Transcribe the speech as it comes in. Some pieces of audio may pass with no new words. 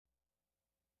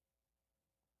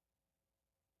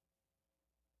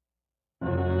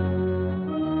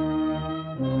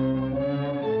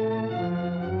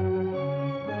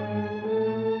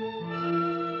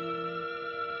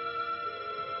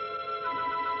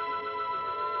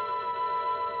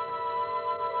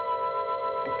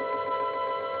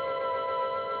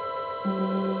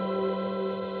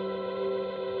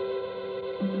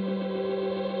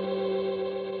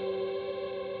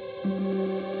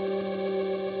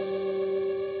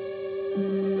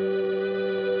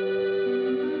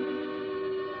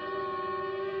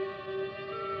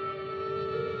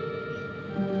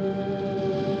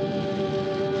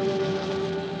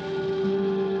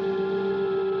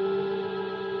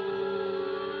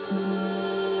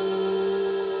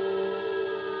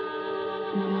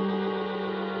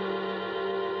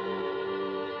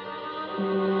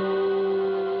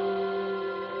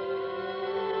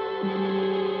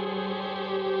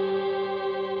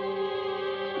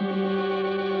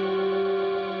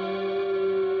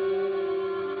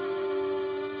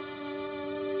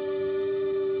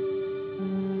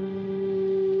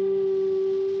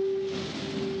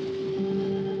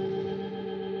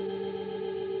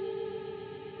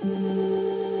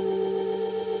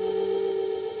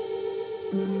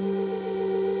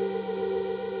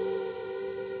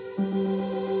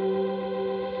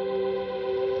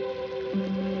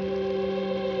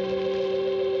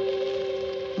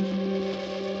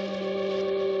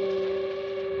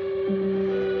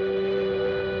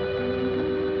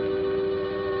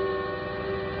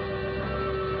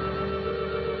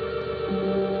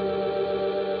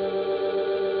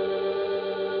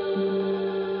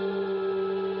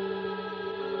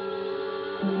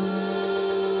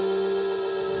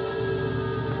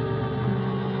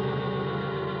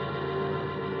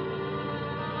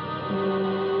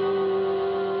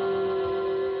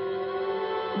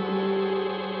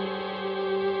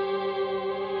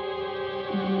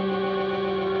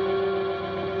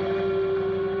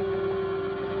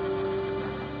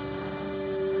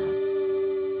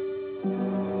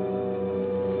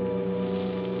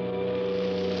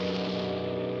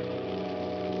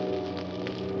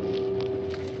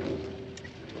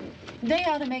They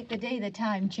ought to make the day the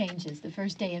time changes, the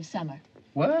first day of summer.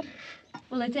 What?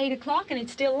 Well, it's 8 o'clock and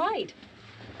it's still light.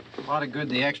 A lot of good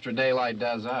the extra daylight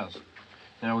does us.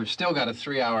 Now, we've still got a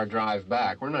 3-hour drive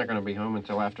back. We're not going to be home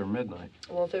until after midnight.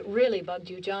 Well, if it really bugged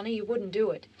you, Johnny, you wouldn't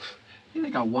do it. You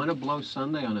think I want to blow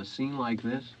Sunday on a scene like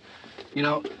this? You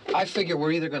know, I figure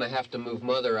we're either going to have to move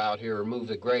Mother out here or move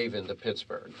the grave into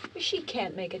Pittsburgh. She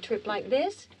can't make a trip like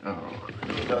this. Oh,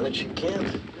 you know that she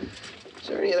can't. Is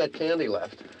there any of that candy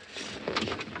left?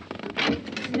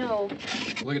 No.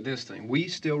 Look at this thing. We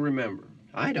still remember.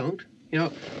 I don't. You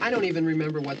know, I don't even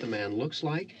remember what the man looks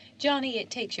like. Johnny, it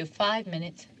takes you 5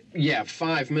 minutes. Yeah,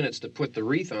 5 minutes to put the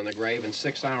wreath on the grave and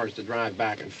 6 hours to drive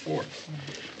back and forth.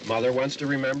 Mother wants to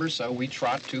remember, so we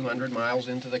trot 200 miles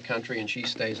into the country and she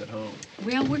stays at home.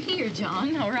 Well, we're here,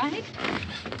 John, all right?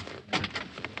 Test.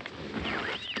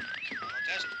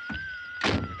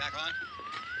 We back on?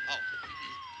 Oh.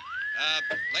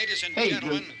 Ladies and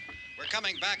gentlemen, we're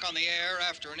coming back on the air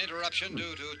after an interruption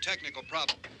due to technical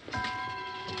problem.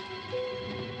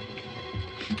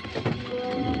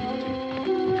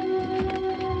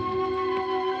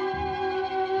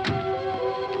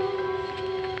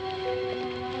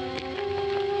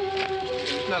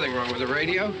 There's nothing wrong with the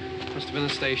radio. Must have been the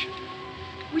station.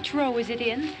 Which row is it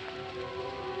in?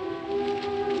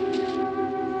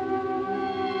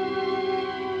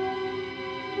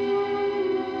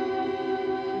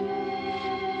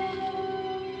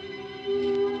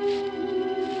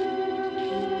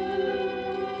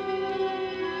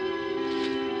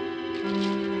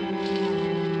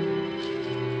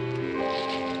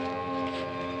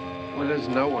 Well, there's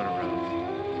no one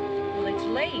around. Well, it's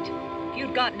late. If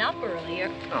you'd gotten up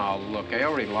earlier. Oh, look, I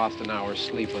already lost an hour's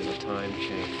sleep on the time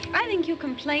change. I think you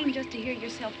complain just to hear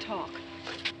yourself talk.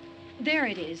 There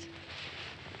it is.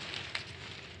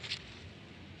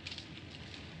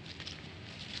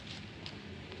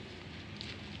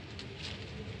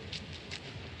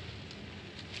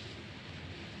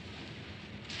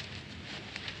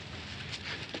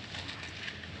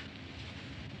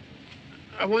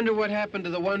 I wonder what happened to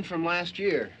the one from last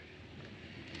year.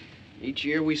 Each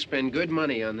year we spend good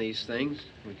money on these things.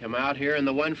 We come out here and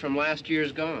the one from last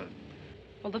year's gone.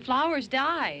 Well, the flowers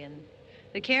die and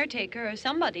the caretaker or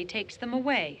somebody takes them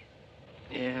away.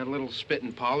 Yeah, a little spit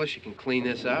and polish, you can clean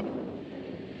this up.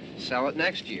 Sell it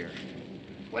next year.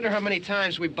 Wonder how many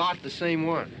times we bought the same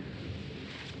one.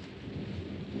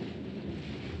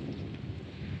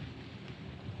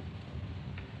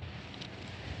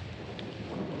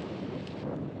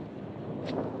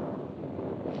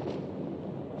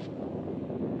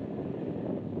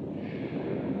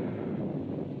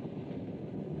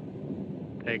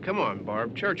 Hey, come on,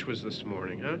 Barb. Church was this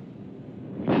morning, huh?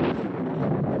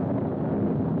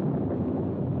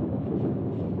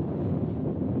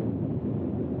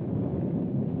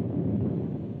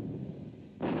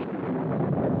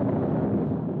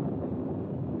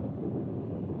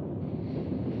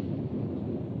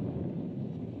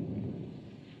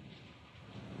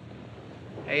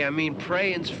 Hey, I mean,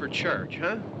 praying's for church,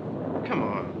 huh? Come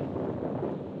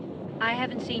on. I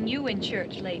haven't seen you in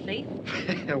church lately.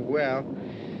 Well,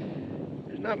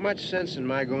 there's not much sense in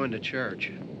my going to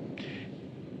church.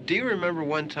 Do you remember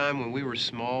one time when we were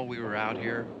small, we were out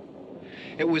here?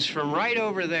 It was from right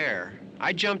over there.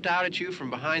 I jumped out at you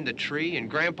from behind the tree, and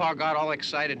Grandpa got all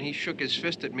excited, and he shook his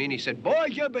fist at me, and he said, "Boy,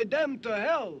 you be damned to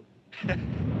hell."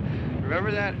 Remember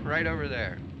that? Right over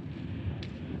there.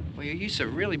 Well, you used to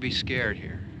really be scared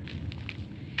here.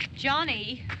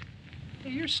 Johnny.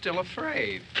 You're still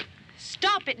afraid.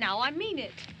 Stop it now. I mean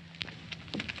it.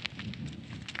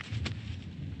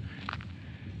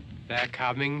 They're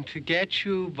coming to get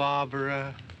you,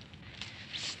 Barbara.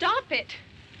 Stop it.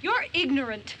 You're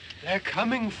ignorant. They're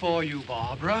coming for you,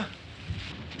 Barbara.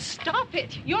 Stop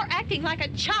it. You're acting like a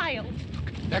child.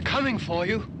 They're coming for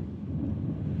you.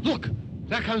 Look,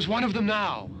 there comes one of them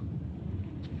now.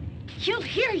 He'll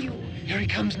hear you. Here he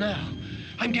comes now.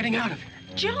 I'm getting out of here.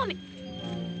 Johnny.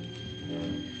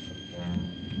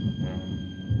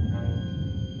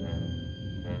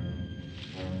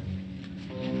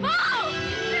 Oh!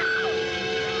 No!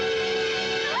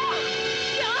 No!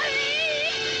 Johnny!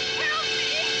 Help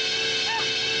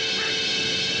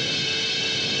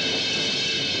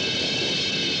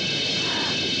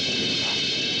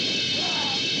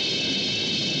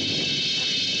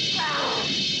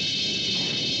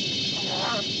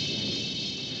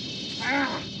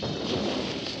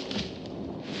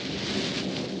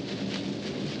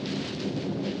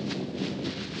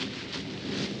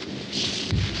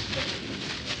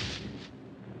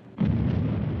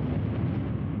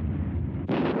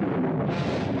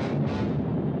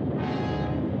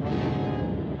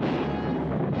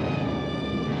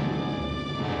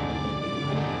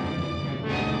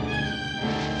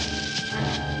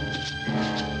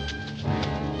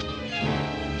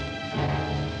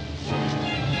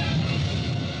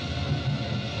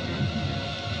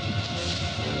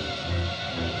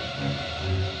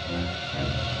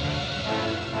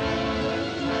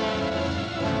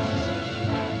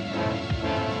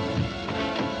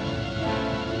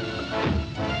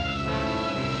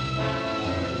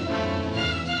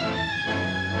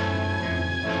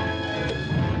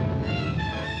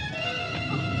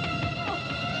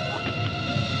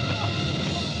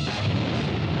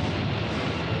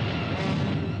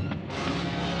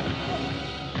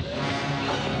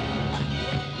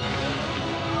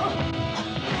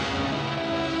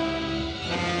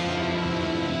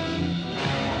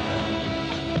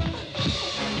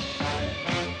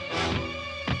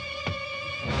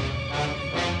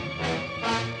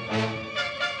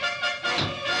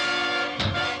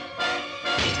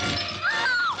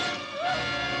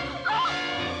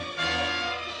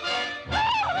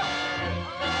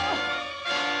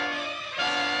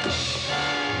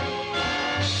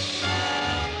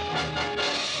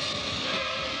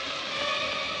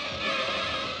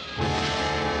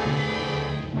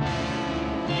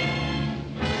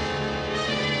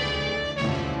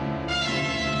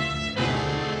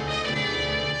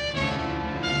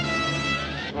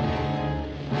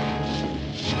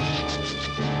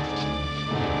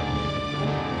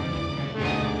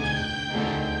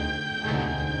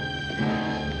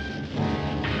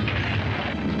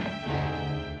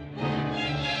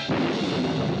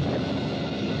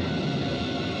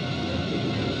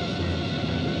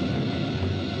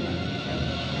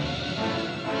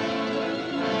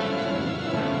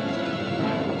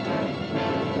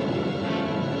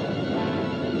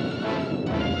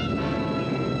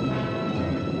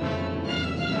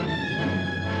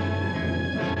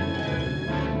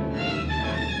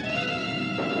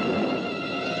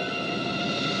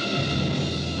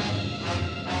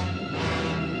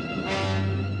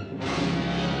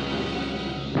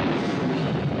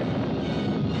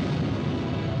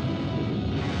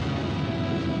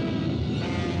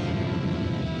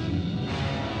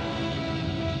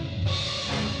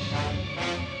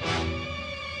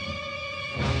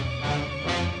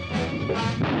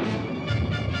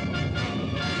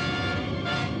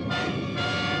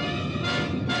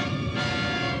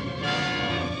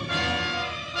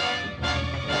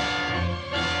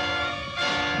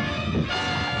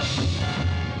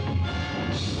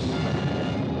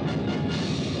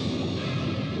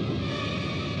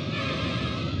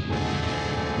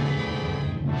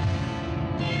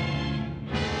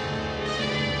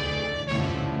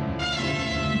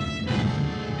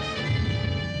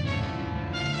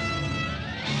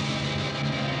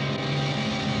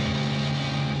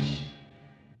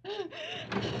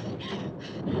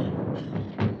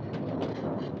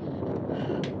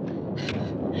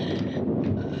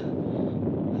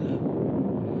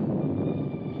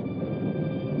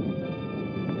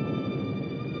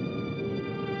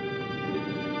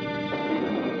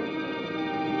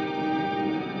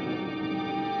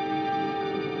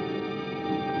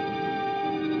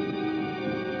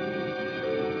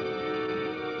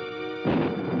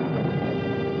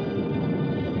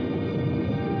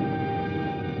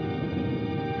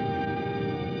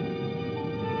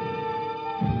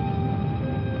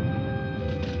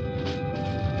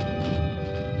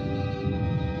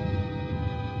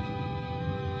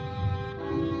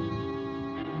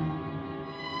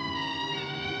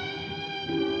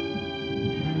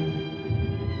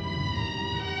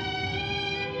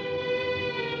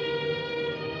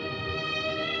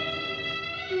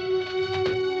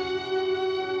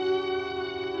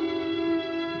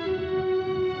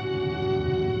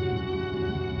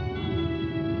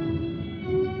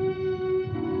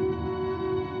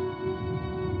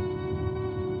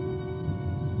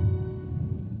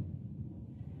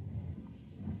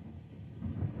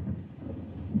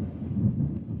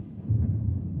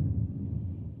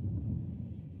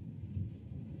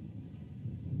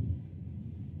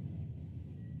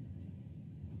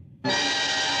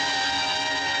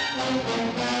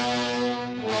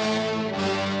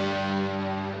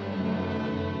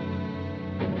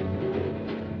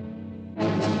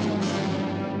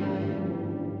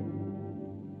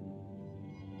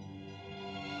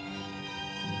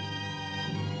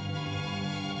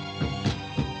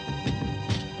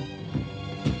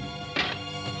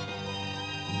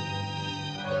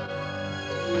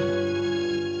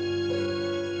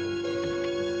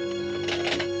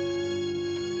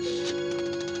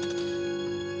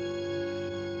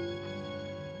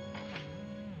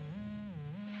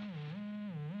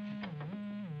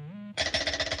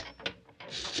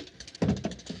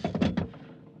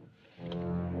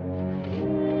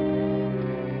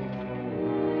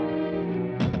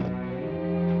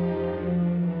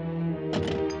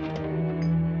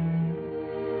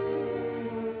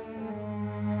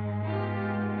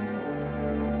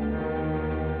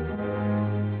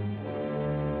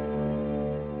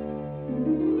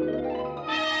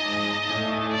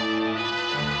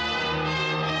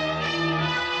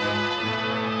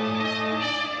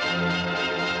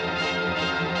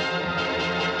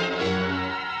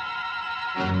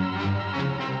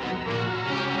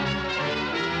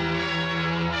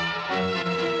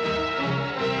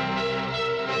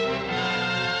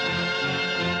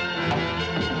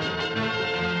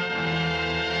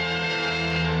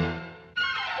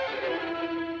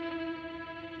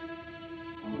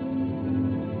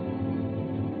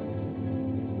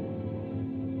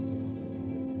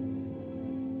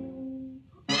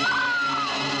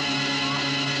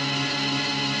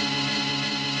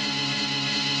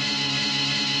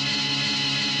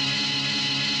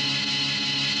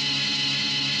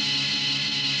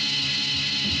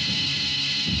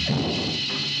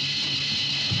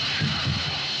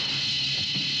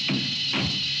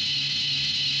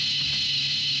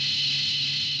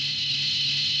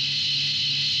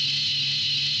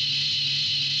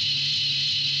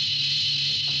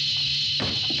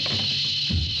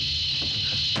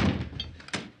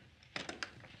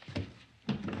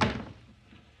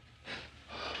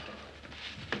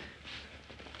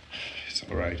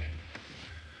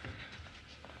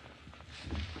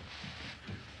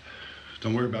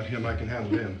Don't worry about him. I can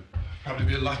handle him. Probably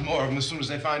be a lot more of them as soon as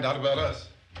they find out about us.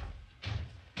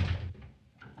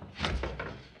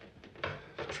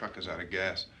 The truck is out of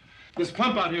gas. This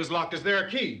pump out here is locked. Is there a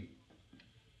key?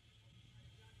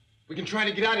 We can try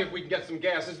to get out here if we can get some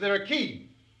gas. Is there a key?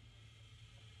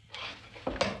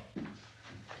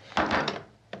 I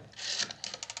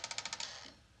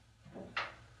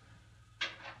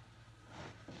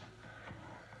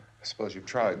suppose you've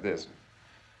tried this.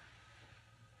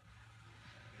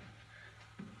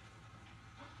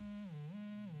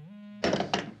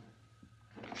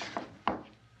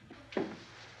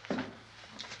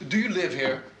 Do you live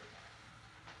here?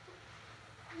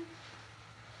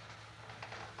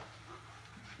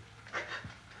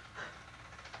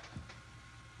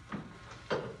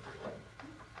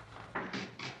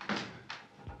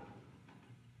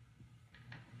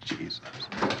 Jesus.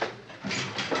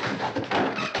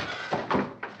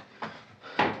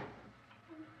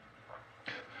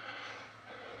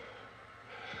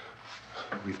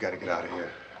 We've got to get out of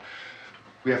here.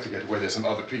 We have to get where there's some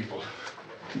other people.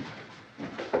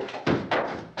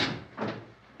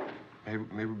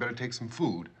 Maybe we better take some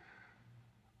food.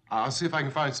 I'll see if I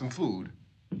can find some food.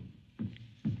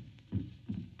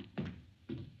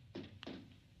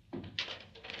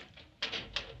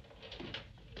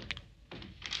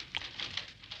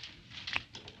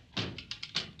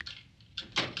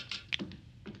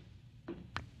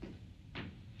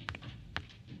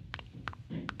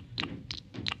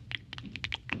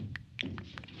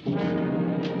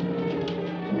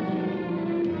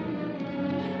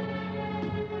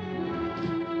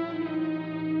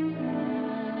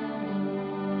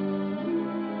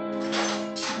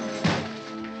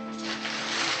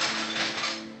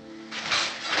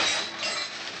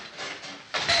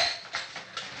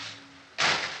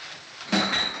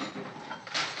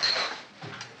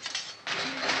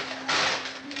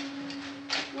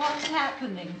 What's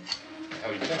happening?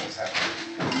 Oh, you think it's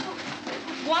happening?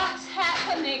 What's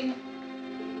happening?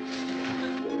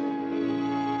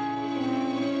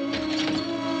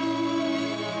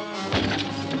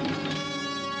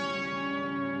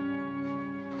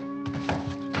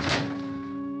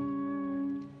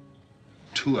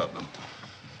 Two of them.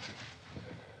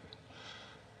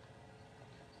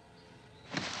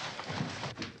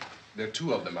 There are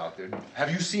two of them out there.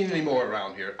 Have you seen any more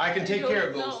around here? I can take care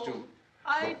of those two.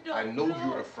 I Look, I know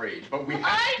you're afraid, but we have to...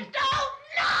 I don't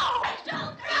know! I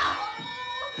don't know!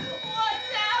 What's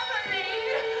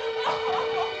happening?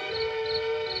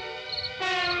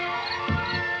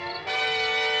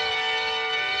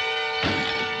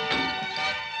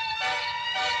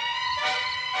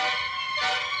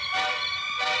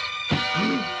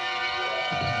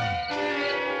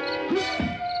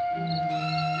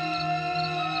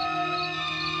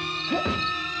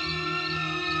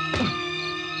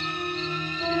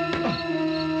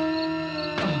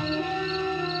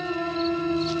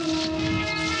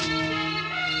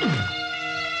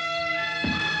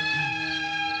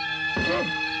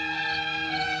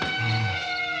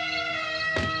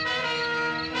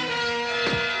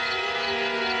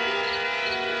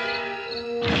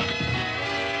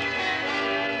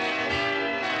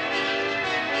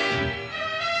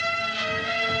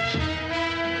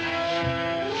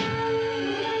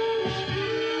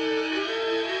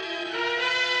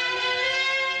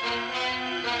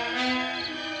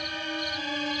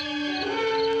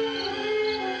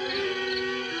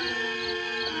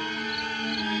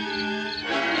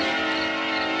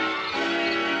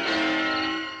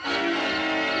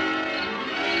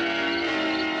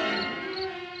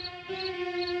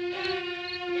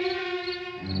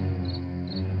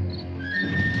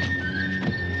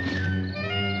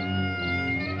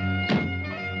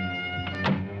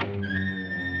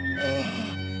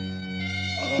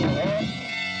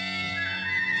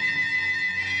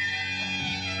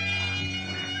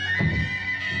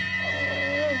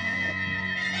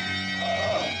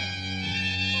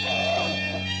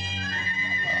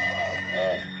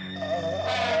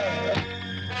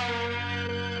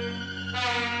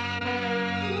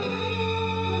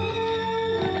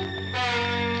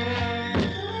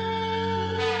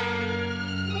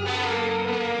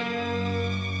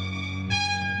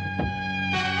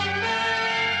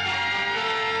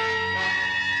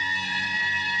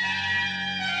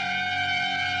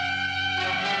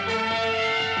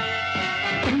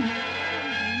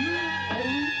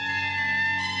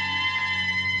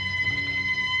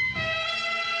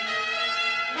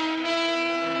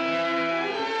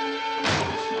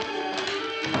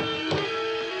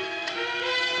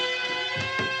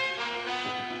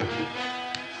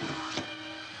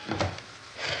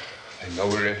 I know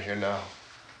we're in here now.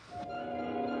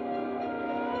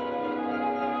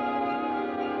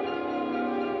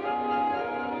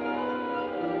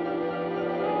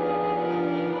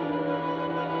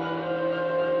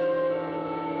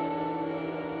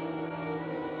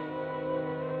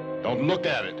 Don't look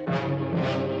at it.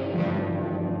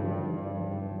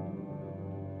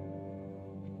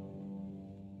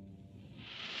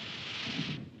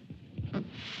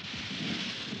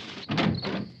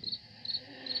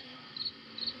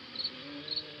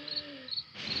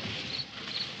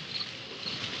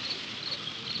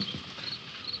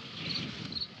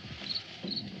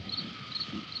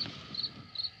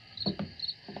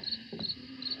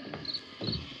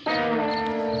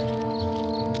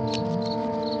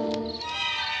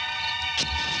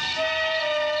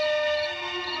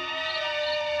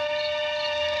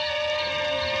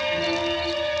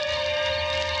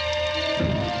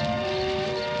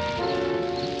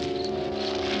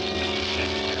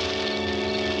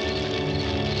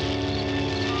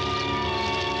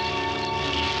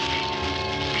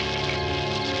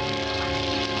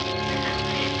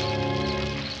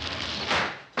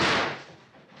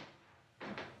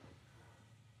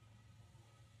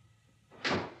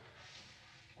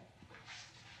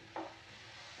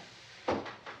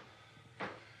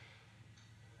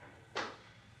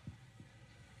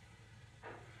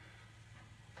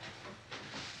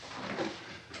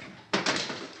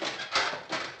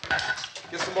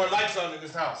 Get some more lights on in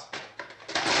this house.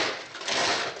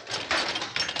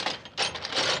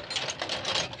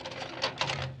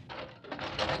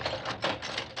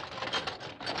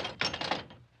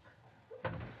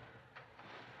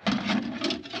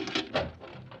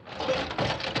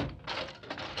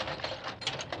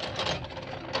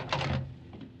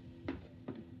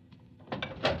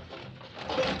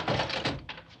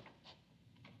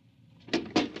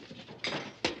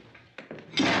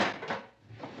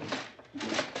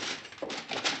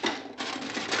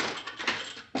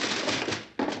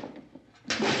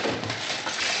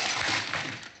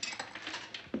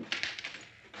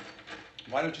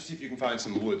 Why don't you see if you can find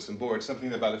some wood, some boards, something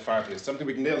there by the fireplace, something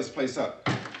we can nail this place up.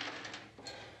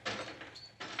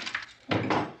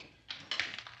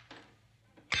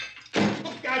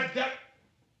 God damn!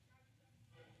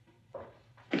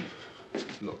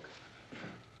 Look,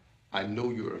 I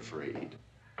know you're afraid.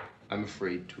 I'm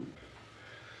afraid too.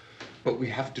 But we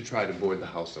have to try to board the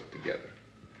house up together.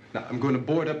 Now, I'm going to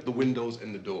board up the windows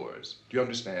and the doors. Do you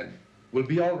understand? We'll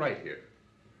be all right here.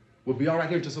 We'll be all right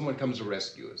here until someone comes to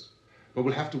rescue us. But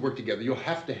we'll have to work together. You'll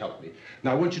have to help me.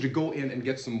 Now, I want you to go in and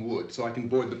get some wood so I can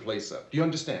board the place up. Do you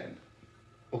understand?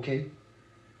 Okay?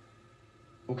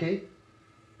 Okay?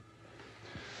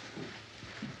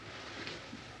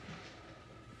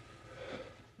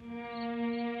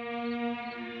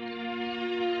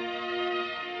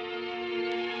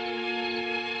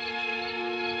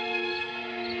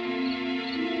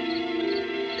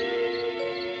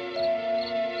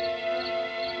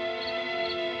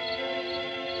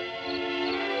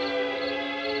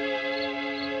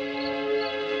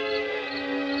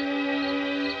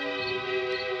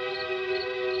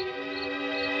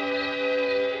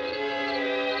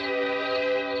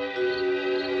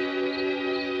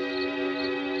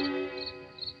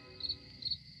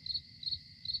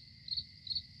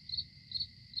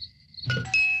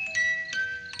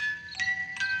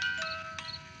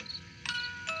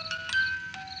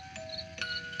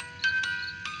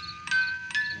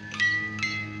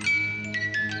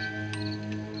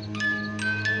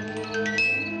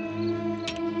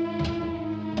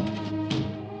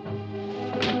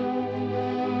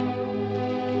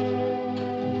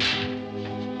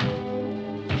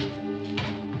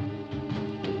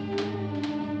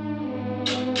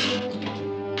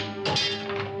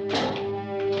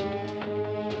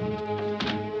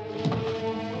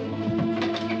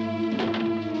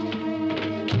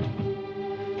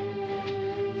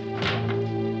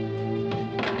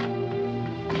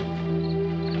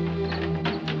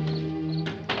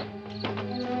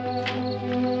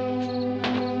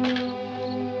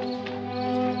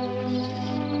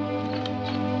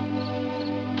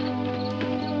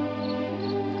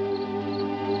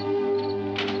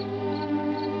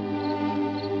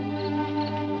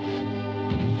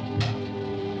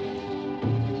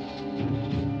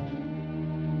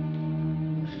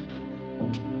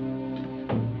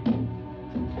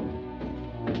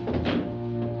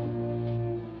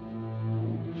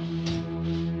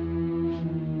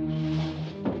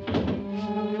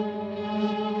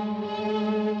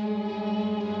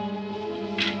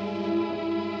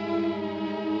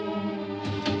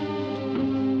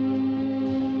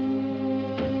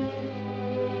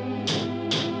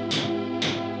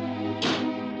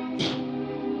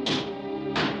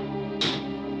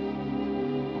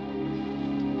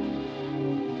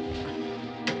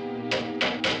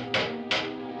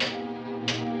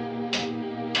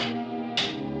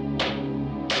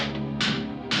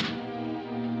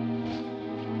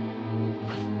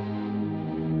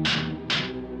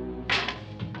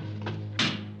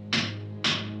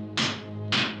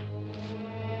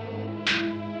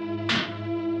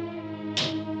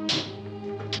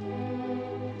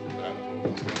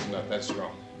 That's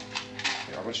wrong.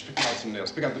 Here, I want you to pick out some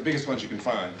nails. Pick out the biggest ones you can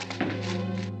find.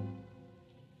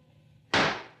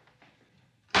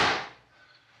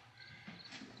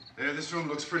 There, this room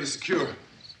looks pretty secure.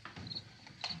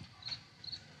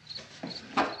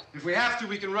 If we have to,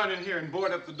 we can run in here and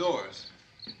board up the doors.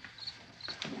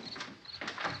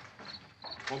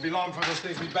 Won't be long for those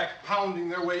things to be back pounding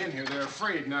their way in here. They're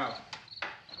afraid now.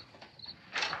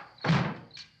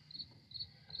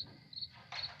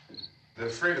 They're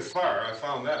afraid of fire. I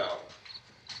found that out.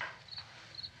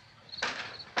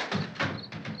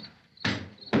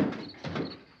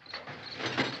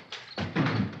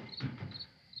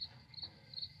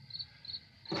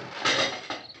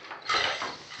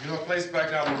 You know a place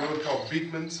back down the road called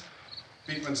Beekman's?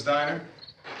 Beekman's Diner?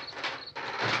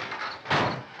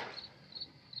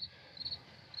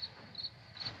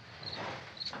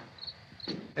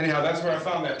 Anyhow, that's where I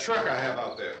found that truck I have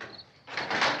out there.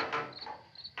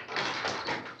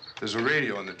 There's a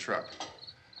radio in the truck.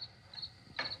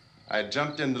 I had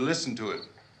jumped in to listen to it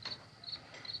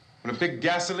when a big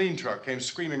gasoline truck came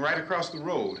screaming right across the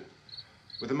road.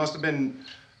 Well, there must have been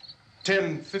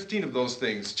 10, 15 of those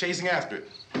things chasing after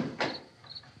it,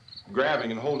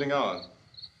 grabbing and holding on.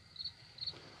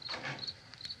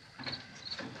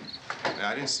 Now,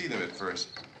 I didn't see them at first.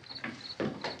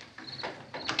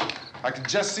 I could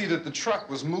just see that the truck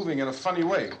was moving in a funny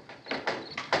way.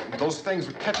 And those things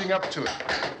were catching up to it.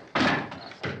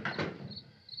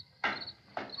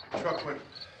 The truck went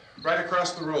right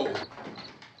across the road.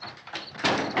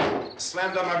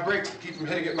 Slammed on my brakes to keep from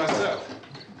hitting it myself.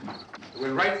 It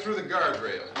went right through the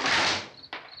guardrail.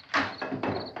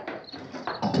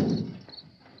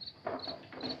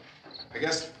 I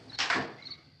guess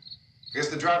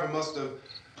the driver must have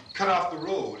cut off the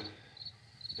road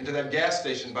into that gas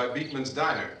station by Beekman's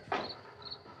Diner.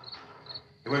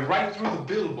 It went right through the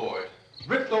billboard,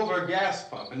 ripped over a gas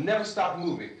pump, and never stopped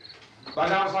moving. By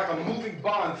now, it's like a moving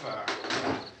bonfire.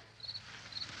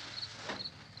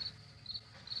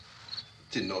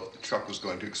 Didn't know if the truck was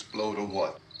going to explode or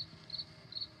what.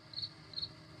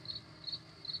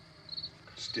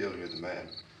 Could still hear the man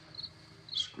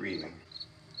screaming.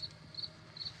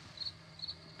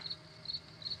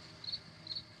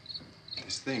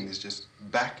 This thing is just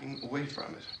backing away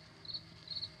from it.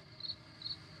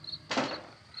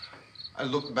 I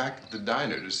looked back at the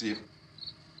diner to see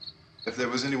if there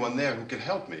was anyone there who could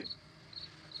help me.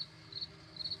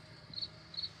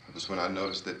 It was when I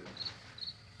noticed that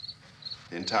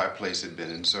the entire place had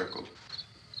been encircled.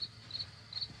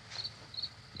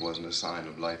 There wasn't a sign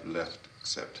of life left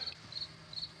except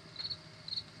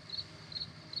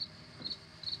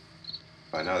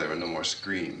by now there were no more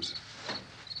screams.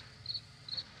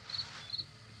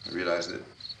 I realized that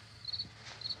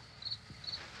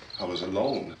I was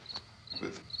alone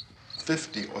with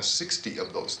 50 or 60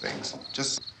 of those things,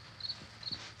 just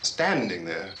standing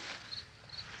there,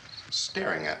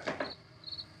 staring at me.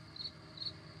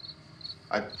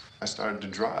 I started to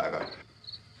drive. I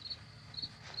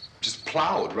just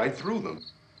plowed right through them.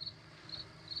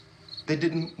 They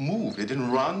didn't move, they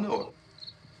didn't run or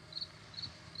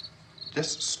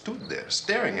just stood there,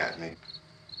 staring at me.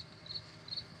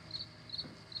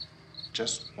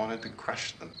 Just wanted to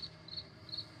crush them.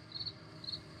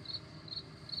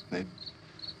 They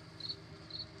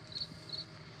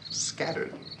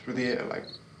scattered through the air like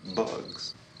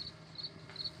bugs.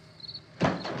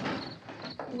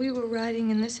 We were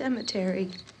riding in the cemetery,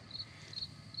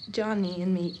 Johnny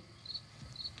and me.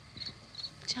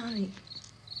 Johnny.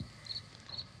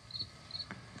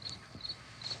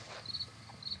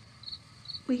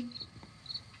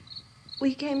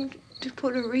 We came to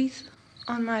put a wreath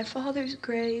on my father's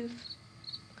grave.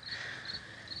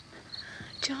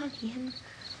 Johnny,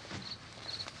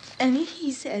 and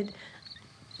he said,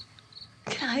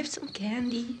 "Can I have some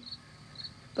candy,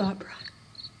 Barbara?"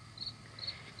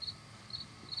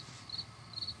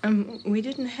 We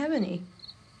didn't have any.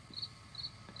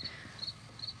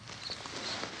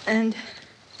 And,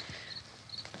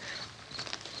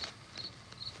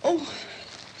 oh,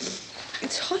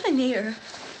 it's hot in here.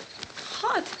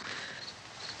 Hot.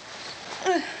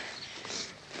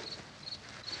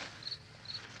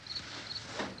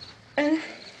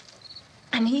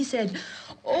 And he said,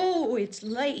 "Oh, it's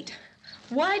late.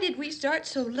 Why did we start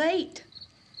so late?"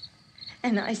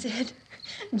 And I said,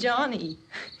 "Johnny,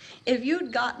 if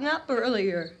you'd gotten up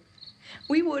earlier,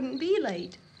 we wouldn't be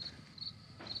late."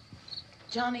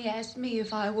 Johnny asked me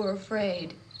if I were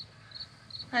afraid.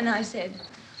 And I said,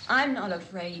 "I'm not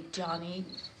afraid, Johnny."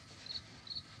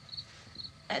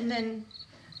 And then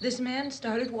this man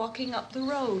started walking up the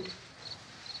road.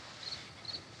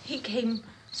 He came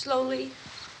slowly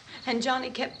And Johnny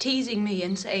kept teasing me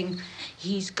and saying,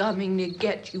 "He's coming to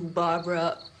get you,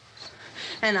 Barbara."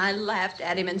 And I laughed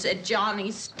at him and said,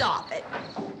 "Johnny, stop it."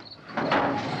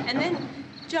 And then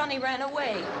Johnny ran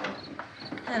away.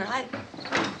 And I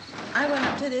went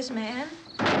up to this man,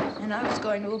 and I was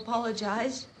going to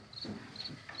apologize.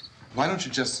 Why don't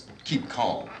you just keep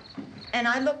calm? And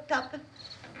I looked up,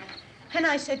 and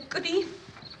I said, "Good evening."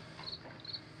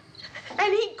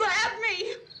 And he grabbed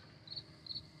me.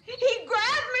 He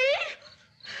grabbed me,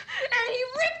 and he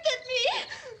ripped at me.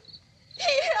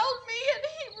 He held me, and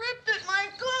he ripped at my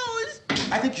clothes.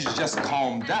 I think you should just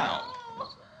calm down.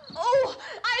 Oh,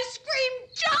 I screamed,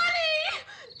 "Johnny!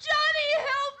 Johnny,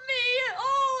 help me!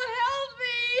 Oh, help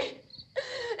me!"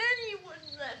 And he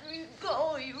wouldn't let me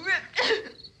go. He ripped.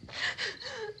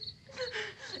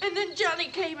 And then Johnny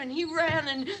came and he ran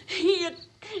and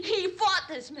he fought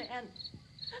this man.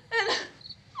 And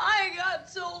I got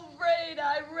so afraid.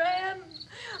 I ran.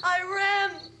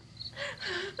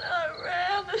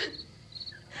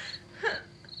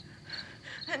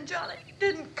 And Johnny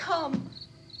didn't come.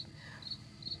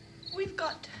 We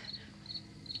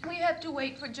have to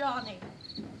wait for Johnny.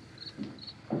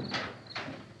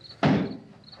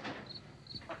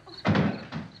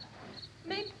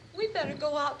 Maybe we better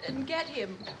go out and get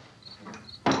him.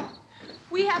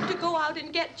 We have to go out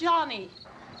and get Johnny.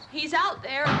 He's out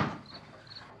there.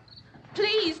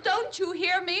 Please, don't you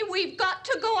hear me? We've got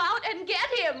to go out and get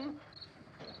him.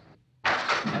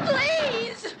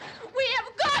 Please! We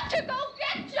have got to go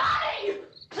get Johnny!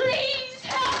 Please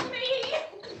help me!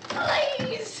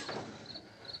 Please!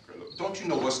 Don't you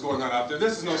know what's going on out there?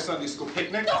 This is no Sunday school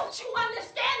picnic. Don't you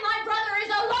understand? My brother is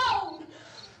alone!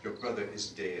 Your brother is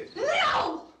dead.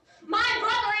 No! My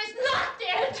brother is not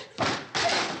dead!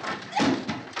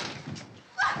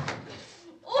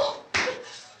 Oh.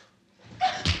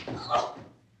 Oh.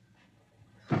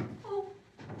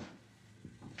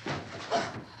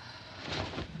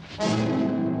 Oh.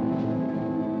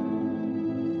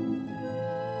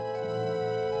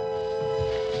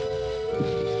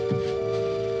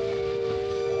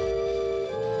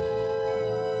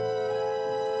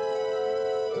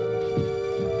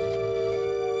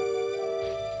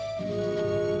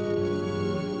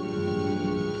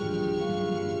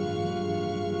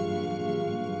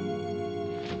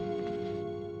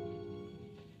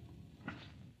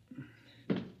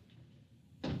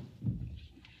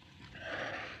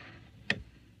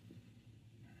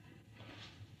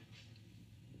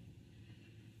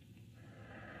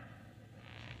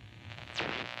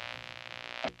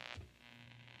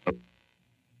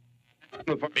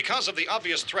 Because of the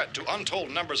obvious threat to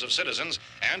untold numbers of citizens,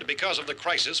 and because of the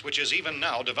crisis which is even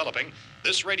now developing,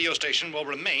 this radio station will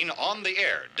remain on the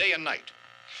air day and night.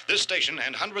 This station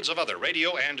and hundreds of other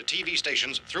radio and TV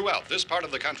stations throughout this part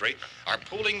of the country are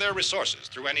pooling their resources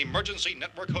through an emergency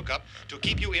network hookup to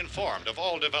keep you informed of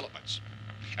all developments.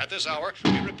 At this hour,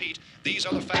 we repeat, these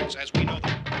are the facts as we know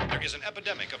them. There is an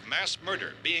epidemic of mass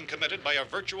murder being committed by a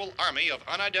virtual army of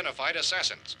unidentified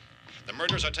assassins. The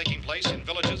murders are taking place in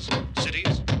villages,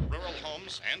 cities, rural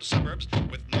homes, and suburbs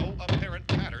with no apparent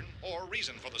pattern or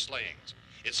reason for the slayings.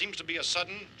 It seems to be a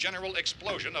sudden, general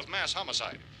explosion of mass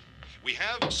homicide. We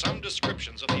have some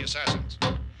descriptions of the assassins.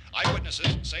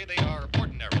 Eyewitnesses say they are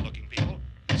ordinary-looking people.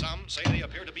 Some say they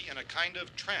appear to be in a kind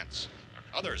of trance.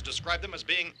 Others describe them as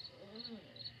being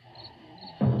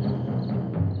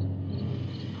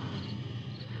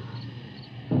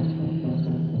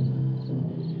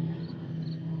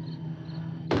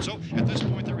So, at this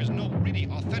point, there is no really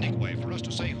authentic way for us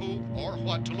to say who or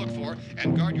what to look for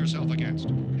and guard yourself against.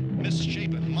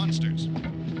 Misshapen monsters.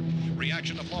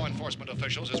 Reaction of law enforcement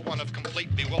officials is one of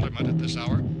complete bewilderment at this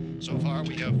hour. So far,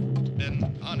 we have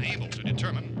been unable to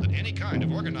determine that any kind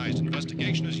of organized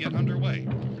investigation is yet underway.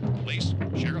 Police,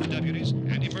 sheriff's deputies,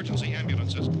 and emergency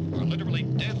ambulances are literally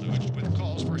deluged with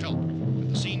calls for help.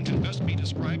 The scene can best be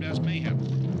described as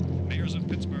mayhem. Mayors of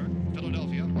Pittsburgh,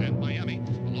 Philadelphia, and Miami,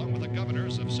 along with the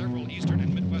governors of several eastern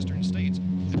and midwestern states,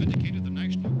 have indicated the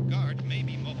National Guard may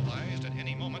be mobilized at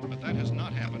any moment, but that has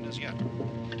not happened as yet.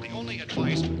 The only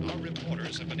advice our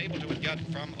reporters have been able to get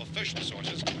from official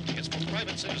sources is for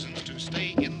private citizens to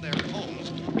stay in their homes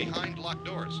behind locked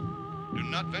doors. Do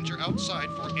not venture outside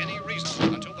for any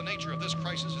reason until the nature of this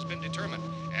crisis has been determined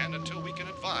and until we can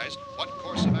advise what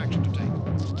course of action to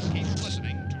take. Keep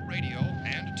listening to radio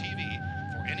and TV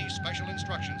for any special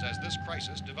instructions as this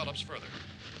crisis develops further.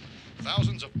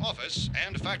 Thousands of office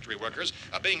and factory workers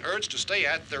are being urged to stay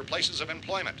at their places of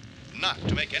employment, not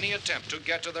to make any attempt to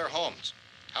get to their homes.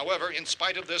 However, in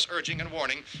spite of this urging and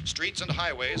warning, streets and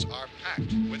highways are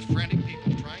packed with frantic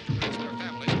people trying to reach their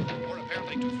families or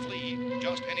apparently to flee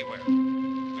just anywhere.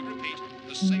 We repeat,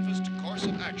 the safest course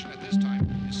of action at this time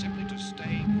is simply to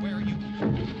stay where you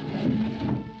are.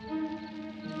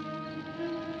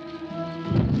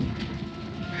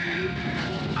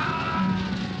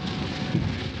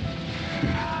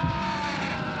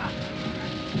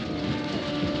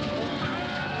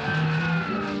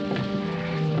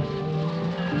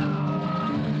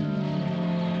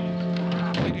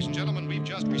 Ladies and gentlemen, we've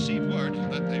just received word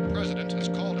that the president has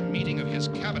called a meeting of his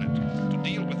cabinet to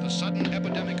deal with the sudden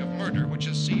epidemic of murder which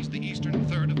has seized the eastern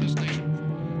third of this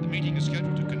nation. The meeting is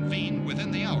scheduled to convene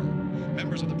within the hour.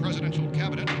 Members of the presidential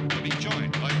cabinet will be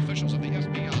joined by officials of the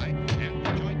FBI and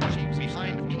the joint chiefs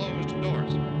behind closed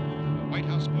doors. The White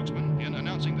House spokesman, in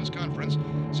announcing this conference,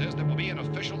 says there will be an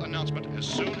official announcement as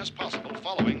soon as possible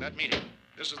following that meeting.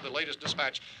 This is the latest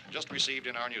dispatch just received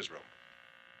in our newsroom.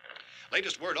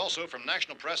 Latest word also from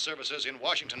National Press Services in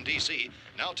Washington, D.C.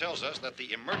 now tells us that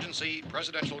the emergency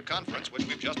presidential conference, which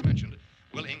we've just mentioned,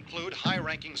 will include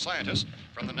high-ranking scientists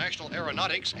from the National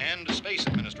Aeronautics and Space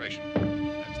Administration.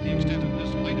 That's the extent of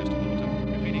this latest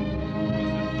bulletin. Repeating,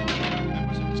 the President,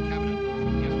 members of his cabinet,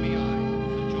 the FBI,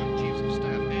 the Joint Chiefs of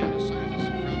Staff, and scientists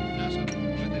from NASA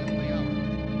within the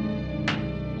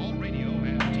hour. All radio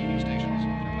and TV stations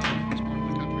throughout this part of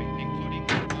the country, including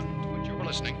the one to which you were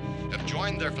listening, have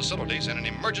joined their facilities in an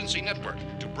emergency network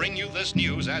to bring you this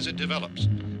news as it develops.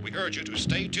 We urge you to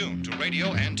stay tuned to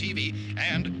radio and TV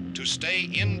and to stay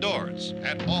indoors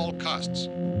at all costs.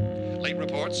 Late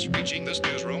reports reaching this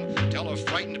newsroom tell of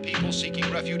frightened people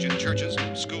seeking refuge in churches,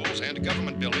 schools, and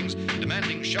government buildings,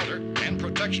 demanding shelter and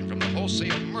protection from the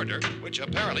wholesale murder which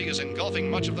apparently is engulfing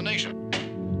much of the nation.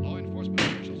 Law enforcement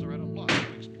officials are at a loss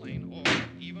to explain or,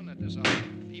 even at this hour,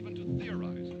 even to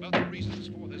theorize about the reasons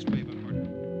for this wave of murder.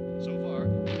 So far,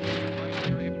 the advice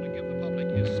we are able to give the public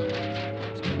is summary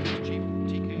reports of Police Chief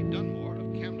T.K. Dunmore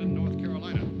of Camden, North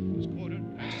Carolina, who's quoted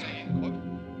as saying,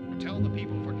 quote, "Tell the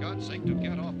people, for God's sake, to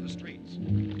get off the streets.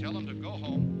 Tell them to go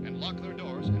home and lock their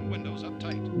doors and windows up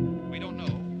tight. We don't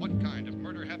know what kind of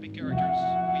murder-happy characters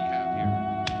we have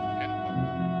here." End quote.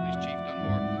 Police Chief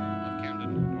Dunmore of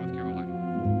Camden, North Carolina.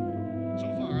 So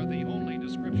far, the only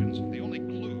descriptions, the only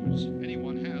clues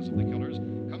anyone has of the killers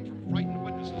come from frightened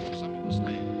witnesses of some of the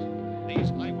slayings.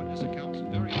 These eyewitness accounts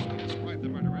variously describe the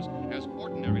murderers as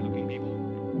ordinary-looking people,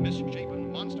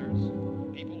 misshapen monsters,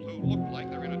 people who look like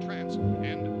they're in a trance,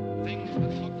 and things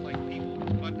that look like people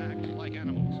but act like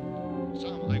animals.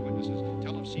 Some eyewitnesses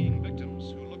tell of seeing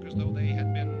victims who look as though they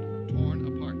had been torn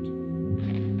apart.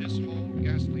 This whole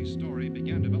ghastly story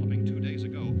began developing 2 days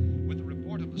ago with the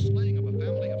report of the slaying of a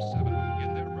family of 7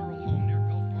 in their rural home near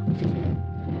Gulfport,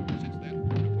 Louisiana. Since then,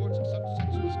 reports of such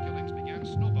senseless killings began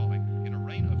snowballing in a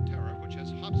reign of terror which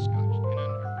has hopscotched in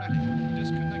an erratic,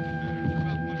 disconnected manner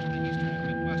throughout much of the eastern and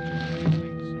midwestern United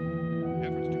States.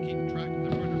 Efforts to keep track of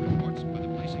the murder reports by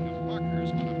the placing of markers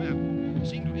on a map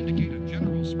seem to indicate a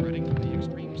general spreading from the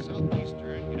extreme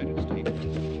southeastern United States to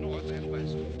the north and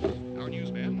west. Our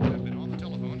newsmen have been on the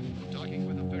telephone talking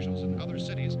with officials in other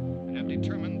cities and have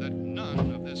determined that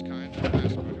none of this kind of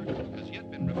mass murder has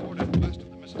yet been reported west of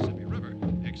the Mississippi River,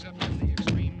 except in the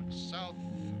extreme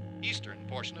southeastern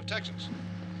portion of Texas.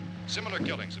 Similar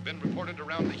killings have been reported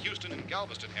around the Houston and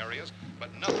Galveston areas,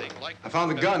 but nothing like... I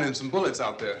found a gun and some bullets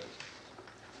out there.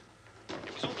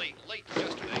 It was only late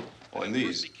yesterday Oh, that and it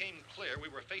these. first became clear we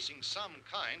were facing some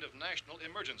kind of national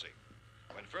emergency.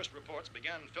 When first reports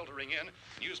began filtering in,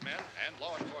 newsmen and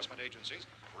law enforcement agencies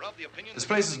were of the opinion This that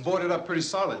place is things boarded were up pretty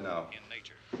solid now. in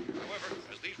nature. However,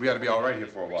 as these We ought to be all right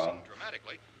reports here for a while. increased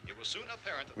dramatically, it was soon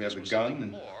apparent that We have this the was gun something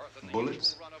and more than the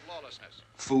bullets, usual run of lawlessness.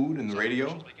 Food and the Some radio.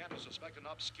 officials began to suspect an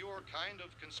obscure kind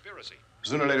of conspiracy.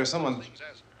 Sooner or later, someone's Things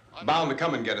as bound to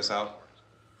come and get us out.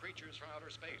 creatures from outer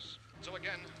space. So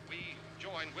again, we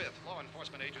join with law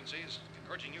enforcement agencies,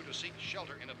 urging you to seek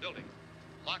shelter in a building.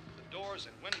 Lock the doors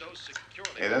and windows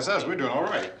securely. Hey, that's us. We're doing all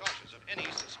right. Be cautious of any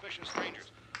suspicious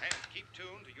strangers. And keep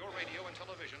tuned to your radio and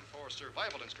television for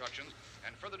survival instructions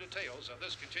and further details of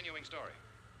this continuing story.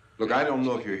 Look, I don't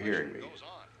know if you're hearing me, Goes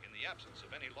on in the absence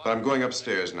of any law but I'm going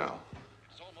upstairs now.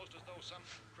 It's almost as though some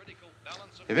critical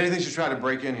balance of If anything should try to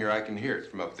break in here, I can hear it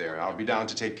from up there. I'll be down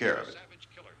to take care of it. savage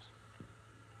killers.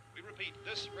 We repeat,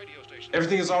 this radio station.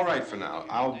 Everything is all right for now.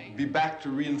 I'll be back to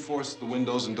reinforce the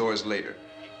windows and doors later.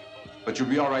 But you'll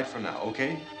be all right for now,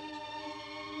 okay?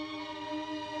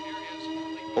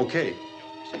 Okay.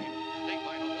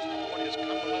 Dateline on this report is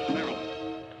Cumberland,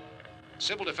 Maryland.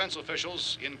 Civil defense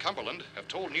officials in Cumberland have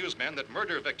told newsmen that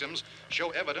murder victims show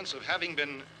evidence of having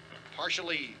been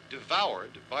partially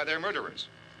devoured by their murderers.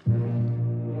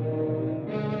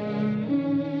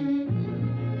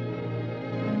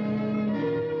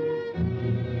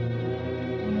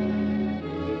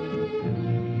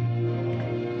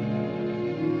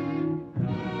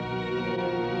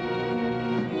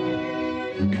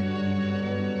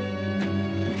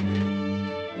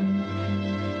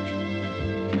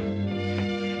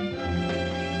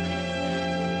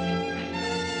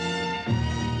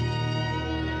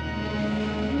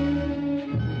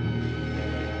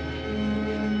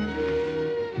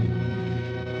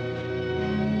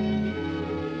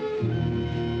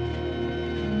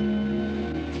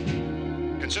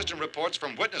 Consistent reports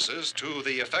from witnesses to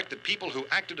the effect that people who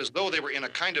acted as though they were in a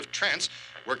kind of trance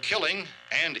were killing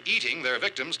and eating their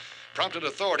victims prompted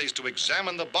authorities to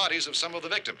examine the bodies of some of the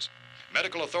victims.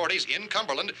 Medical authorities in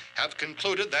Cumberland have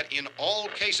concluded that in all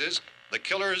cases, the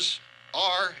killers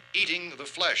are eating the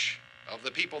flesh of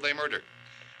the people they murdered.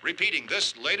 Repeating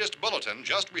this latest bulletin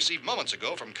just received moments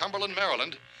ago from Cumberland,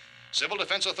 Maryland, civil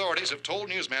defense authorities have told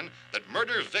newsmen that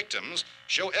murder victims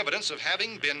show evidence of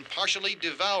having been partially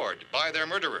devoured by their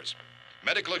murderers.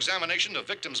 Medical examination of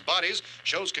victims' bodies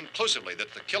shows conclusively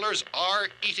that the killers are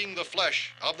eating the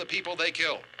flesh of the people they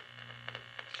kill.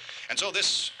 And so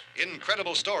this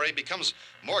incredible story becomes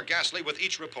more ghastly with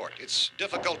each report. It's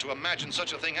difficult to imagine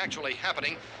such a thing actually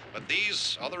happening, but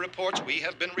these are the reports we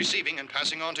have been receiving and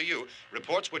passing on to you,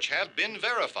 reports which have been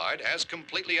verified as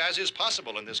completely as is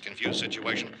possible in this confused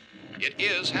situation. It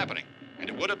is happening, and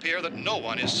it would appear that no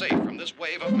one is safe from this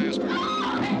wave of mass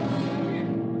murder.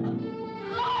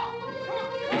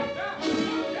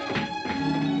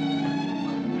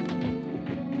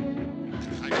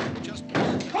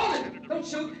 Don't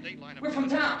shoot. We're from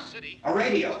town. A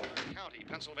radio. County,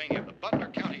 Pennsylvania. The Butler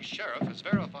County Sheriff has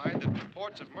verified that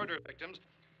reports of murder victims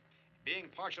being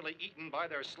partially eaten by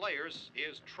their slayers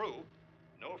is true.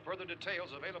 No further details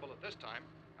available at this time.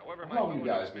 However, how long you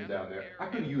guys been down there? I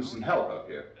could use some help up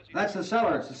here. That's the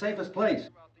cellar. It's the safest place.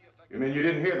 You mean you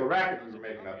didn't hear the racket we were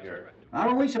making up here? How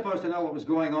were we supposed to know what was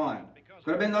going on?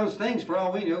 Could have been those things for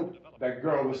all we knew. That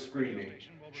girl was screaming.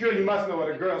 Sure, you must know what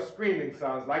a girl screaming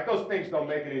sounds like. Those things don't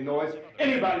make any noise.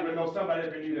 Anybody would know somebody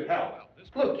ever needed help.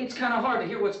 Look, it's kind of hard to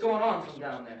hear what's going on from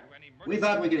down there. We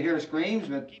thought we could hear screams,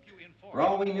 but for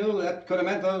all we knew, that could have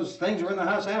meant those things were in the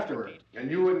house afterward. And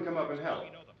you wouldn't come up and help?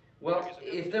 Well,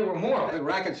 if there were more... The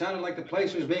racket sounded like the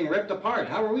place was being ripped apart.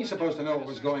 How were we supposed to know what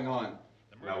was going on?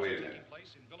 Now, wait a minute.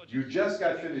 You just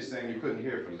got finished saying you couldn't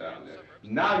hear from down there.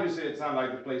 Now you say it sounded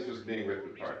like the place was being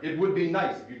ripped apart. It would be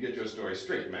nice if you get your story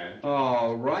straight, man.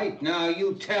 All right, now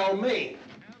you tell me.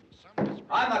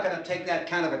 I'm not going to take that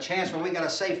kind of a chance when we got a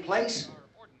safe place.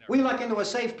 We luck into a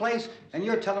safe place, and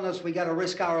you're telling us we got to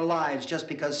risk our lives just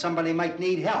because somebody might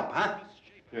need help, huh?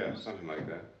 Yeah, something like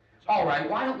that. All right,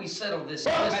 why don't we settle this?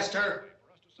 Mister,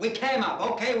 we came up.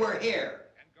 Okay, we're here.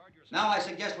 Now I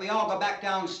suggest we all go back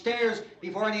downstairs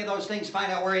before any of those things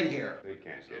find out we're in here. They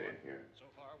can't get in here.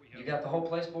 You got the whole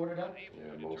place boarded up?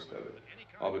 Yeah, most of it.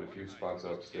 All but a few spots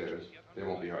upstairs. They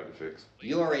won't be hard to fix.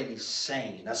 You're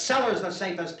insane. The cellar's the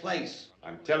safest place.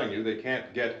 I'm telling you, they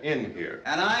can't get in here.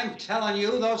 And I'm telling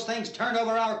you, those things turned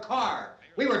over our car.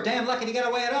 We were damn lucky to get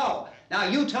away at all. Now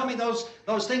you tell me those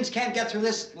things can't get through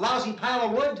this lousy pile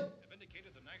of wood?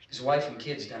 His wife and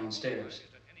kids downstairs.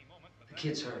 The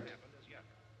kid's hurt.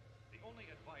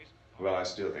 Well, I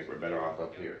still think we're better off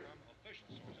up here.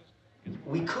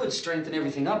 We could strengthen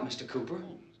everything up, Mr. Cooper.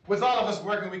 With all of us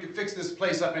working, we could fix this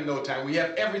place up in no time. We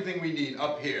have everything we need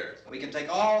up here. We can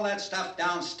take all that stuff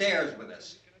downstairs with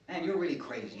us. Man, you're really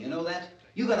crazy, you know that?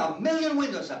 You got 1,000,000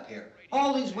 windows up here.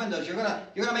 All these windows, you're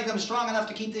gonna make them strong enough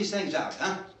to keep these things out,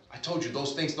 huh? I told you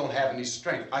those things don't have any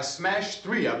strength. I smashed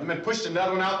 3 of them and pushed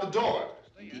another one out the door.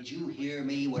 Did you hear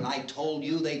me when I told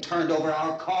you they turned over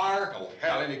our car? Oh,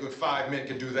 hell, any good 5 men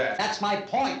can do that. That's my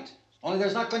point. Only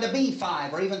there's not going to be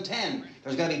 5 or even 10.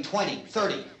 There's going to be 20,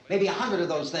 30, maybe 100 of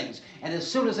those things. And as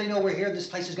soon as they know we're here, this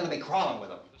place is going to be crawling with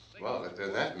them. Well, if there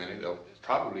are that many, they'll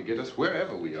probably get us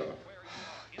wherever we are.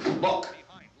 Look,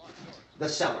 the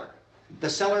cellar. The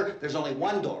cellar, there's only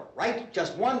one door, right?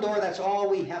 Just one door, that's all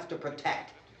we have to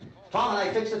protect. Tom and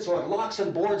I fixed it so it locks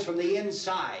and boards from the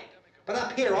inside. But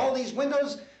up here, all these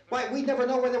windows, why, we'd never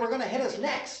know where they were going to hit us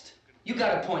next. You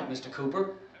got a point, Mr.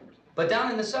 Cooper. But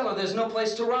down in the cellar, there's no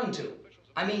place to run to.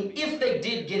 I mean, if they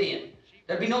did get in,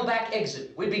 there'd be no back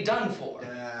exit. We'd be done for.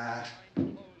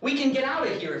 We can get out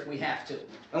of here if we have to.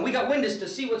 And we got windows to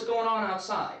see what's going on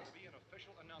outside.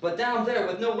 But down there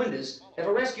with no windows, if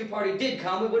a rescue party did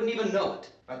come, we wouldn't even know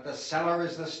it. But the cellar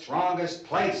is the strongest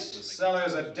place. The cellar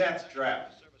is a death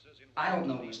trap. I don't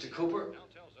know, Mr. Cooper.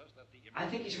 I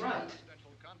think he's right.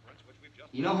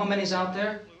 You know how many's out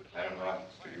there? I don't know.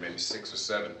 Maybe 6 or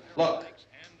 7. Look,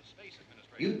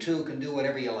 you two can do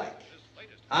whatever you like.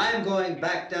 I'm going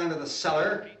back down to the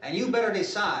cellar, and you better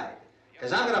decide.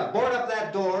 Because I'm going to board up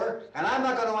that door, and I'm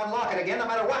not going to unlock it again no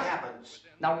matter what happens.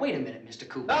 Now, wait a minute, Mr.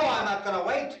 Cooper. No, I'm not going to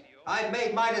wait. I've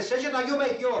made my decision, now you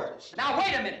make yours. Now,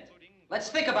 wait a minute. Let's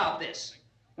think about this.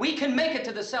 We can make it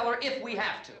to the cellar if we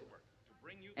have to.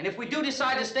 And if we do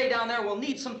decide to stay down there, we'll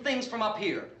need some things from up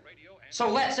here. So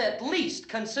let's at least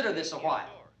consider this a while.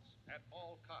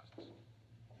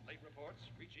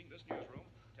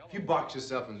 If you box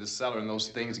yourself in this cellar and those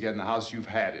things get in the house, you've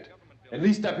had it. At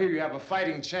least up here you have a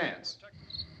fighting chance.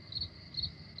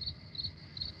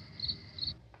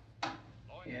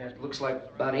 Yeah, it looks like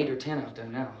about 8 or 10 out there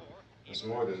now. There's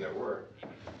more than there were.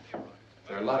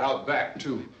 There are a lot out back,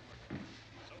 too.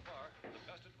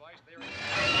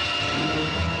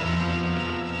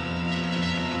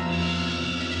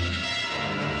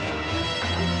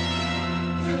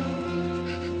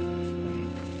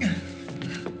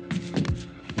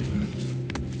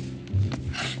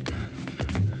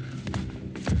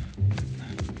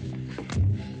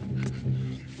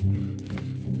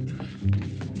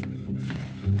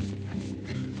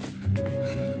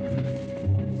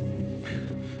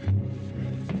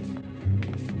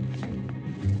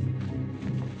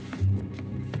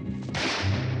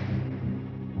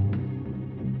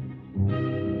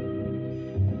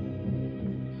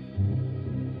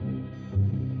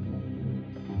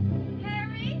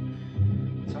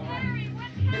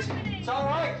 It's all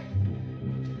right.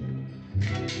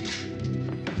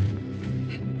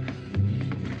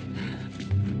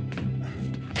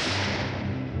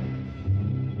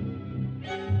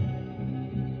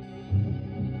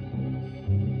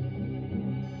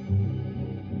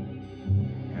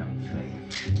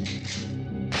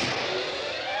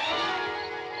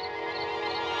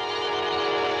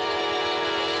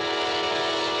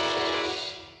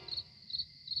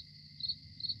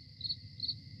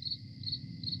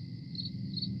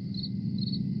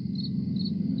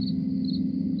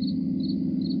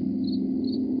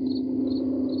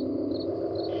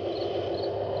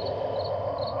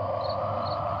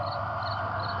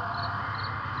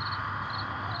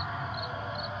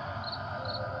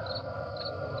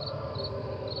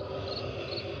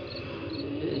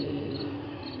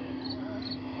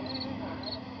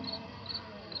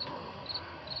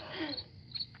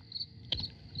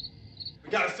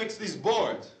 We gotta fix these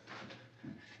boards.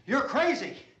 You're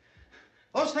crazy.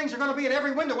 Those things are going to be at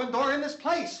every window and door in this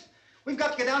place. We've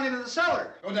got to get down into the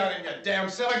cellar. Go down in your damn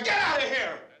cellar. Get out of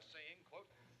here!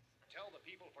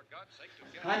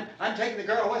 I'm taking the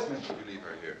girl with me. You leave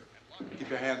her here. Keep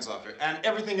your hands off her. And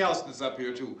everything else that's up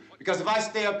here, too. Because if I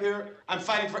stay up here, I'm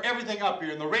fighting for everything up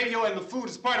here. And the radio and the food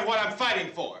is part of what I'm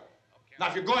fighting for. Now,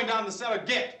 if you're going down the cellar,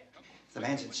 get. The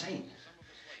man's insane.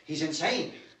 He's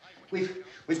insane.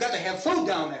 We've got to have food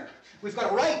down there. We've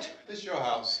got a right. This is your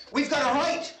house. We've got a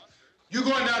right. You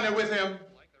going down there with him?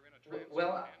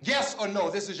 Well, Yes or no?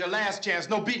 This is your last chance.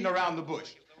 No beating around the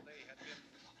bush.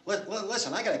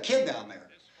 Listen, I got a kid down there.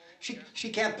 She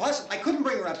can't possibly, I couldn't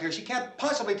bring her up here. She can't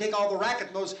possibly take all the racket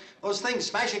and those things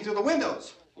smashing through the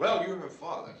windows. Well, you're her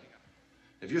father.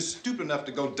 If you're stupid enough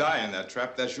to go die in that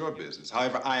trap, that's your business.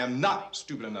 However, I am not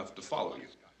stupid enough to follow you.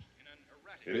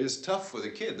 It is tough for the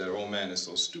kid that her old man is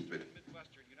so stupid.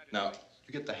 Now,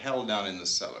 you get the hell down in the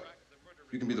cellar.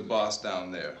 You can be the boss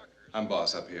down there. I'm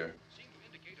boss up here.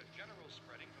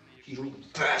 You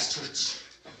bastards.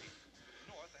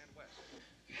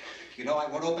 You know, I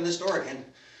won't open this door again.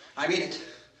 I mean it.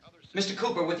 Mr.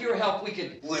 Cooper, with your help, we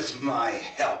could... With my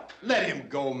help. Let him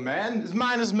go, man. His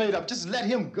mind is made up. Just let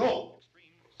him go.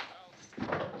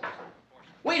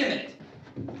 Wait a minute.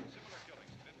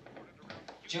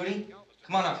 Judy,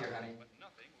 come on up here, honey.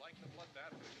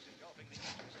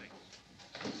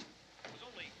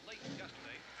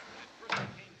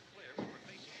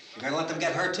 You're gonna let them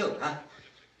get hurt too, huh?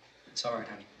 It's all right,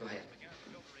 honey. Go ahead.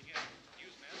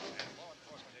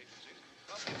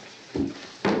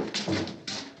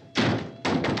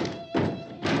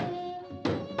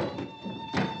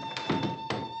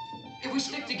 If we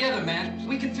stick together, man,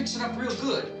 we can fix it up real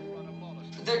good.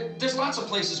 There's lots of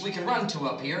places we can run to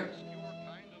up here.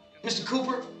 Mr.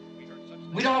 Cooper,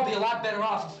 we'd all be a lot better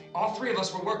off if all three of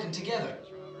us were working together.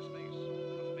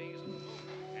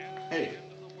 Hey.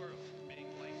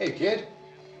 Hey, kid.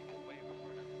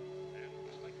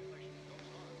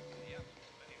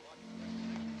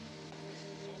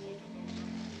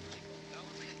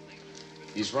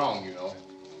 He's wrong, you know.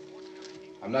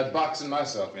 I'm not boxing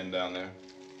myself in down there.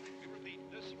 We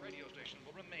repeat, this radio station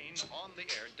will remain on the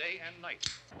air day and night.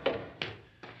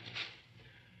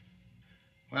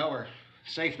 Well, we're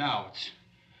safe now. It's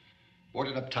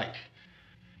boarded up tight.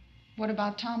 What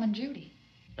about Tom and Judy?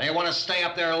 They want to stay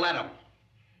up there, let them.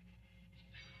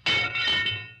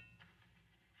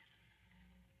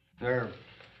 There are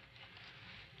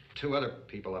two other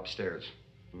people upstairs,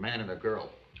 a man and a girl.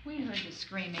 We heard the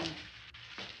screaming.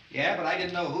 Yeah, but I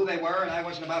didn't know who they were, and I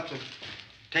wasn't about to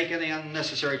take any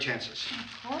unnecessary chances.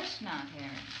 Of course not,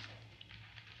 Harry.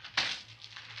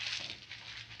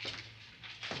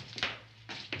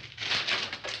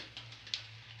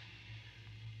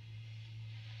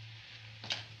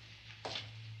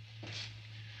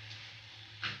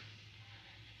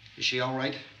 Is she all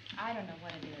right? I don't know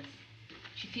what it is.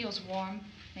 She feels warm.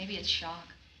 Maybe it's shock.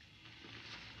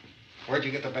 Where'd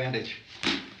you get the bandage?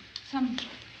 Some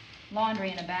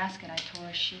laundry in a basket. I tore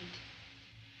a sheet.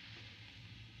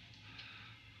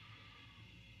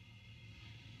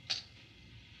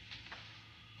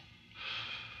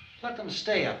 Let them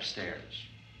stay upstairs.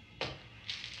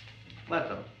 Let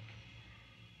them.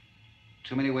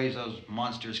 Too many ways those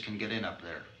monsters can get in up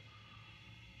there.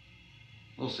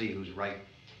 We'll see who's right.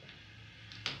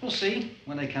 We'll see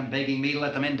when they come begging me to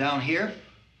let them in down here.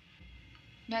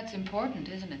 That's important,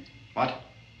 isn't it? What?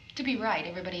 To be right,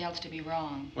 everybody else to be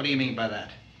wrong. What do you mean by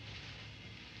that?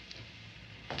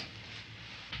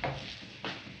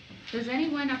 Does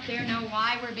anyone up there know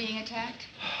why we're being attacked?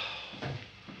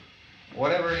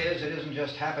 Whatever it isn't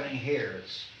just happening here.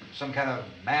 It's some kind of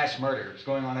mass murder. It's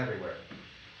going on everywhere.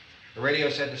 The radio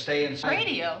said to stay inside.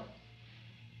 Radio?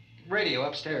 Radio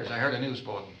upstairs. I heard a news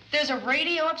bulletin. There's a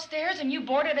radio upstairs and you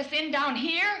boarded us in down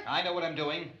here? I know what I'm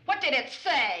doing. What did it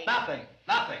say? Nothing.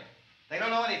 Nothing. They don't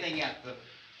know anything yet.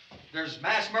 There's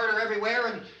mass murder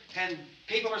everywhere, and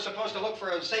people are supposed to look for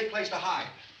a safe place to hide.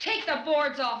 Take the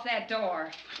boards off that door.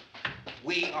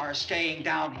 We are staying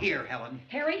down here, Helen.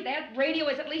 Harry, that radio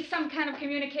is at least some kind of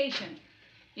communication.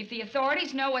 If the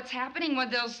authorities know what's happening, well,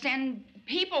 they'll send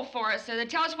people for us so they'll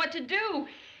tell us what to do.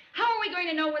 How are we going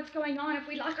to know what's going on if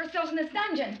we lock ourselves in this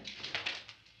dungeon?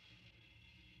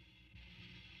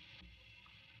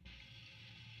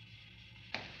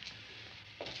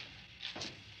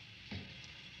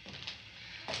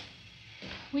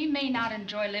 We may not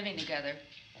enjoy living together,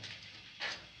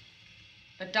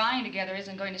 but dying together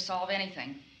isn't going to solve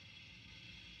anything.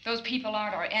 Those people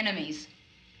aren't our enemies.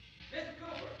 Mr.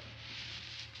 Cooper!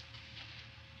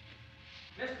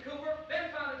 Mr. Cooper, Ben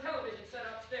found a television set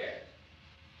upstairs.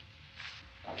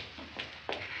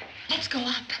 Let's go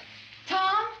up.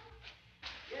 Tom?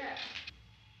 Yeah.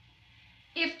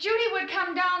 If Judy would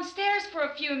come downstairs for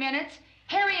a few minutes,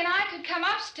 Harry and I could come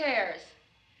upstairs.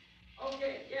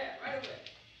 Okay, yeah, right away.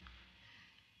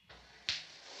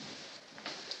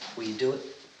 Will you do it?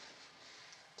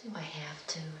 Do I have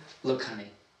to? Look,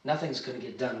 honey, nothing's gonna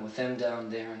get done with them down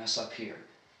there and us up here.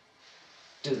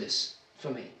 Do this,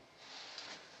 for me.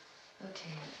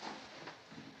 Okay.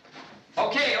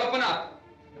 Okay, open up.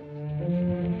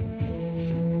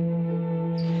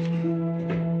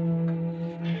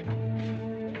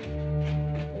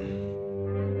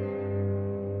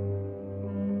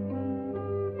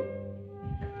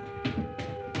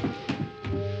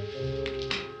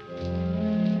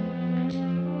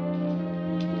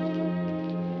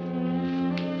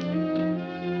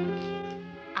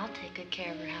 I'll take good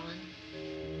care of her, Helen.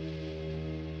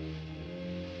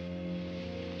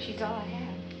 She's all I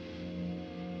have.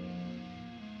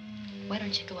 Why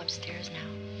don't you go upstairs now?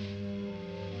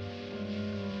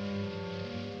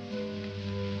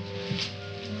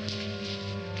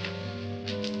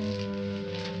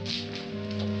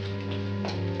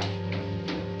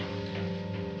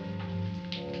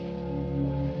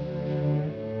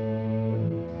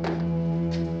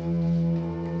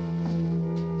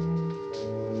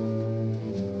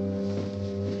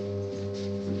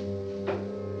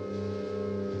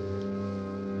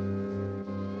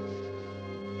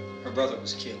 Her brother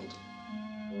was killed.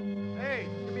 Hey,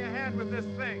 give me a hand with this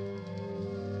thing.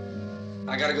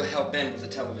 I gotta go help Ben with the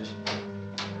television.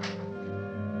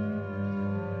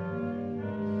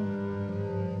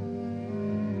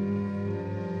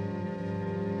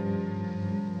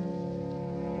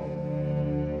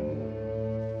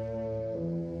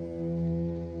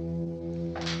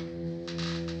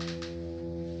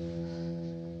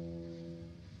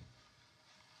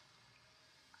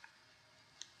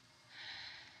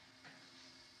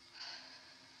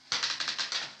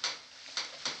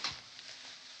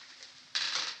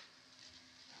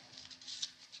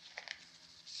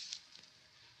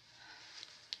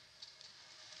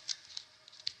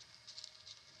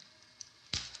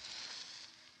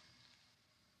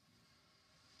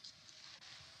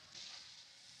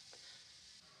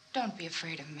 Don't be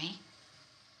afraid of me.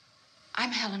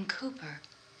 I'm Helen Cooper,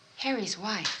 Harry's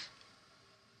wife.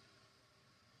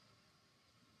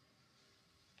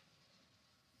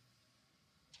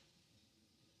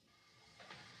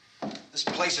 This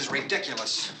place is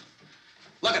ridiculous.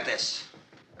 Look at this.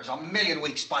 There's a million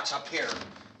weak spots up here.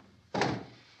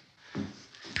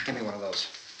 windows.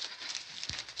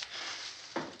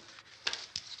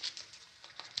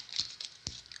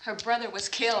 Her brother was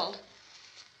killed.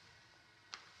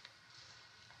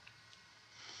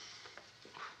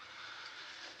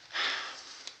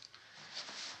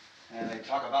 And they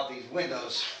talk about these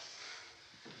windows.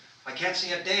 I can't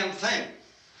see a damn thing.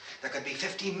 There could be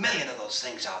 50 million of those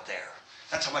things out there.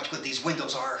 That's how much good these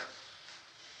windows are.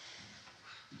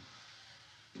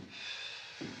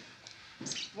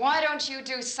 Why don't you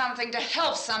do something to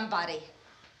help somebody?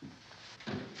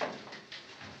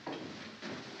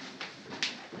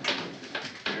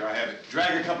 Here I have it.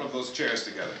 Drag a couple of those chairs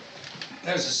together.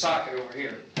 There's a socket over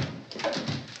here.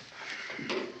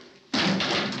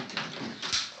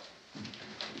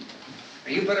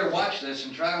 You better watch this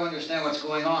and try to understand what's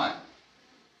going on.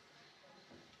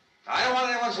 I don't want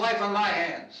anyone's life on my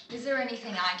hands. Is there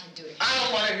anything I can do to help? I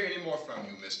don't want to hear any more from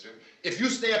you, mister. If you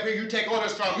stay up here, you take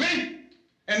orders from me.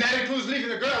 And that includes leaving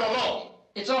the girl alone.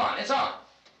 It's on, it's on.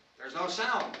 There's no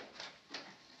sound.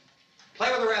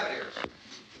 Play with the rabbit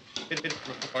ears.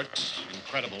 Reports,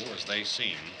 incredible as they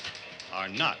seem, are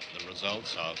not the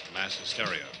results of mass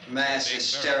hysteria. Mass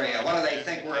hysteria. What do they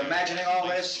think? We're imagining all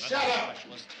this? Shut up!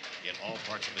 In all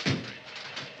parts of the country.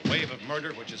 The wave of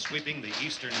murder which is sweeping the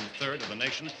eastern third of the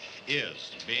nation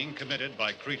is being committed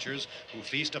by creatures who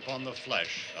feast upon the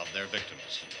flesh of their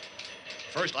victims.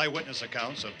 First eyewitness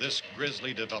accounts of this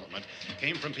grisly development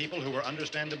came from people who were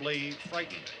understandably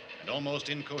frightened and almost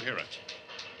incoherent.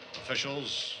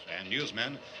 Officials and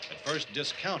newsmen at first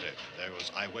discounted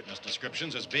those eyewitness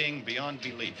descriptions as being beyond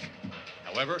belief.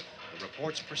 However, the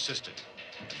reports persisted.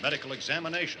 And medical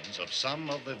examinations of some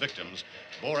of the victims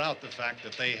bore out the fact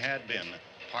that they had been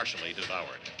partially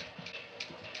devoured.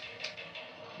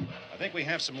 I think we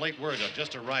have some late word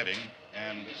just arriving,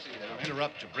 and I'll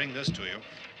interrupt to bring this to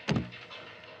you.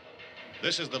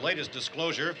 This is the latest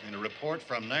disclosure in a report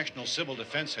from National Civil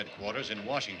Defense Headquarters in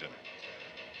Washington.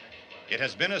 It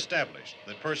has been established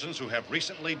that persons who have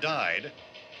recently died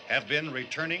have been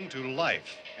returning to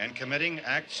life and committing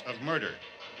acts of murder.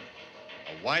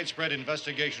 A widespread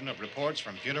investigation of reports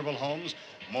from funeral homes,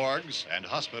 morgues, and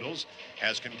hospitals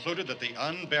has concluded that the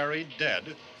unburied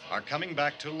dead are coming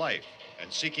back to life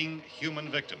and seeking human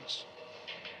victims.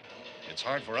 It's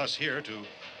hard for us here to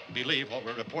believe what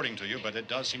we're reporting to you, but it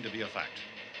does seem to be a fact.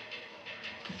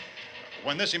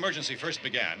 When this emergency first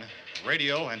began,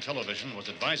 radio and television was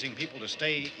advising people to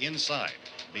stay inside,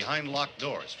 behind locked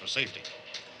doors for safety.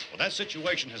 Well, that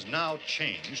situation has now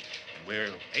changed, and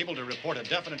we're able to report a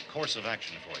definite course of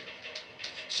action for you.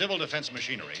 Civil defense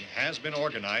machinery has been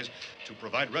organized to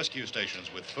provide rescue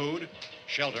stations with food,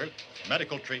 shelter,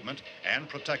 medical treatment, and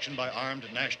protection by armed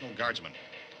National Guardsmen.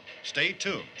 Stay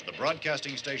tuned to the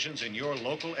broadcasting stations in your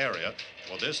local area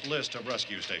for this list of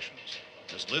rescue stations.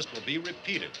 This list will be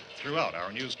repeated throughout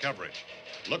our news coverage.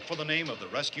 Look for the name of the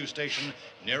rescue station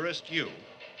nearest you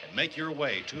and make your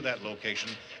way to that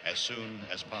location as soon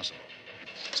as possible.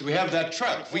 So we have that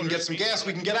truck. If we can get some gas,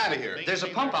 we can get out of here. There's a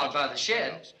pump out by the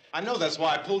shed. I know, that's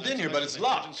why I pulled in here, but it's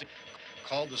locked.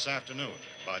 Called this afternoon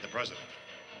by the president.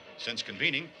 Since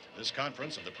convening this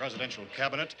conference of the presidential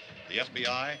cabinet, the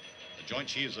FBI, the Joint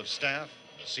Chiefs of Staff,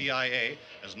 the CIA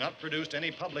has not produced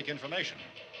any public information.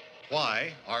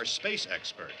 Why are space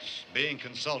experts being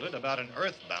consulted about an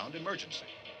earthbound emergency?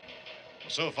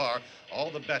 So far,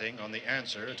 all the betting on the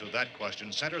answer to that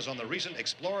question centers on the recent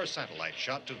Explorer satellite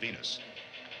shot to Venus.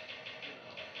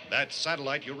 That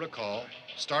satellite, you'll recall,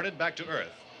 started back to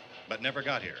Earth, but never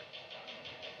got here.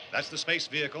 That's the space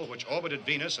vehicle which orbited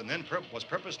Venus and then was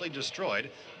purposely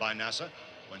destroyed by NASA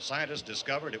when scientists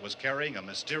discovered it was carrying a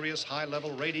mysterious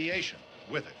high-level radiation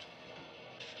with it.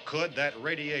 Could that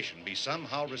radiation be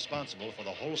somehow responsible for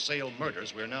the wholesale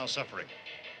murders we're now suffering?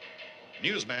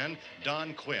 Newsman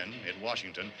Don Quinn in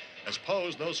Washington has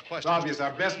posed those questions. It's obvious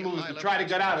our best move is to try to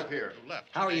get out of here.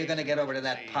 How are you going to get over to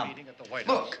that pump?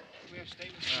 Look.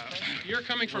 You're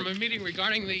coming from a meeting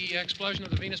regarding the explosion of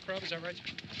the Venus probe, is that right?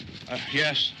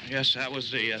 Yes, that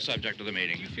was the subject of the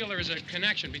meeting. You feel there is a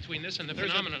connection between this and the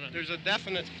phenomenon? There's a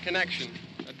definite connection.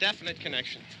 A definite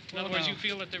connection. In other words, you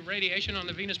feel that the radiation on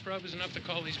the Venus probe is enough to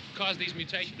cause these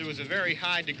mutations? There was a very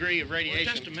high degree of radiation.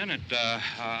 Well, just a minute.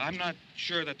 I'm not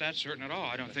sure that that's certain at all.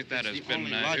 I don't think that has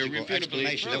been logical irrefutably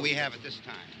explanation proved. that we have at this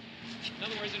time. In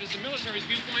other words, it is the military's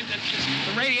viewpoint that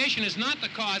the radiation is not the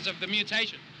cause of the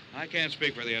mutation. I can't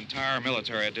speak for the entire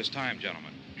military at this time,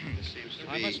 gentlemen. This seems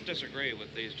to I be... must disagree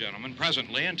with these gentlemen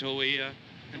presently until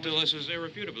this is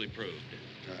irrefutably proved.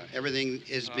 everything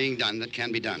is being done that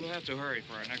can be done. We'll have to hurry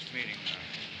for our next meeting.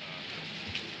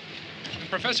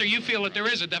 Professor, you feel that there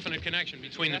is a definite connection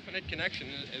between Definite connection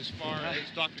as far as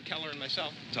Dr. Keller and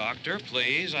myself. Doctor,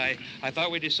 please. I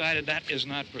thought we decided that is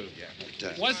not proved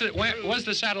yet. Was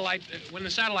the satellite, when the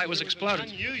satellite was exploded?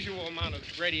 An unusual amount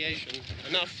of radiation,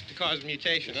 enough to cause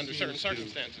mutation under certain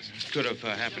circumstances. Could have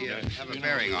happened. Have a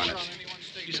bearing on it.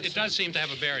 It does seem to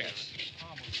have a bearing.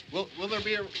 Will there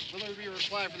be a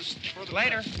reply for the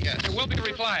Later? Yes. There will be a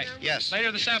reply. Yes.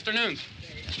 Later this afternoon.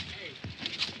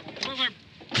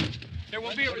 There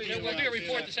will be a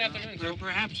report this afternoon.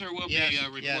 Perhaps there will be a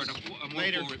report, yes. a more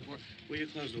Later. full report. Will you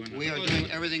close the window? We are doing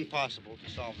everything possible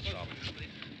to solve the problem.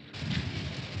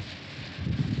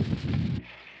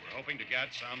 We're hoping to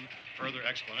get some further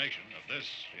explanation of this.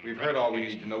 We've heard all we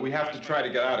need to know. We have to try to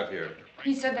get out of here.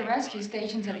 He said the rescue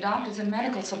stations have doctors and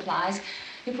medical supplies.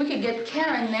 If we could get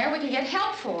care in there, we could get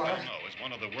help for her. Belno is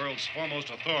one of the world's foremost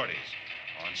authorities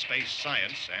on space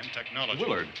science and technology.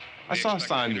 Willard. I saw a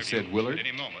sign that said Willard.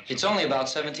 It's only about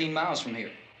 17 miles from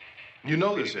here. You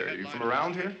know this area. You from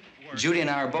around here? Judy and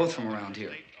I are both from around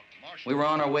here. We were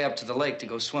on our way up to the lake to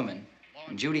go swimming,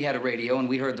 and Judy had a radio, and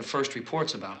we heard the first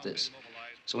reports about this.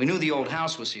 So we knew the old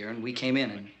house was here, and we came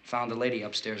in and found the lady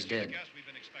upstairs dead.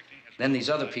 Then these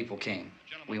other people came.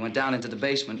 We went down into the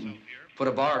basement and put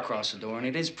a bar across the door, and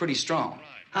it is pretty strong.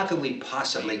 How could we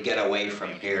possibly get away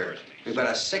from here? We've got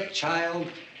a sick child,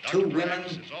 2 women,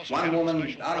 1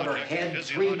 woman out of her head,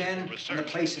 3 men, and the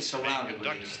place is surrounded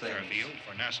with these things.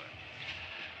 For NASA.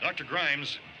 Dr.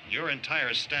 Grimes, your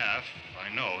entire staff, I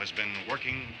know, has been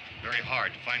working very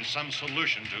hard to find some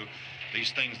solution to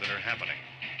these things that are happening.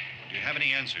 Do you have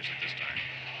any answers at this time?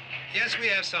 Yes, we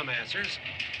have some answers.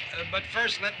 But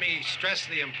first, let me stress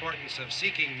the importance of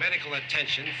seeking medical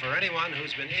attention for anyone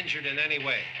who's been injured in any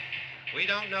way. We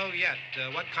don't know yet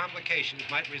what complications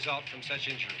might result from such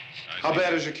injuries. How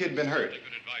bad has your kid been hurt? Good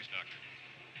advice, Doctor.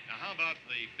 Now, how about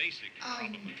the basic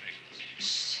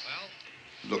complications?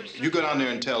 Look, you go down there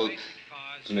and tell...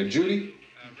 Now, Judy?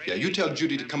 Yeah, you tell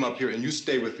Judy to come up here and you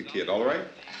stay with the kid, all right?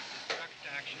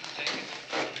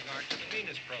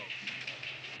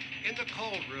 In the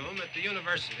cold room at the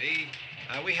university,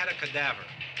 we had a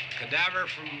cadaver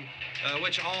from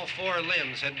which all 4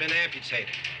 limbs had been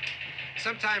amputated.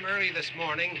 Sometime early this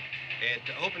morning, it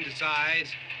opened its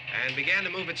eyes and began to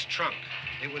move its trunk.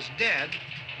 It was dead,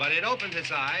 but it opened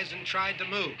its eyes and tried to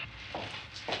move.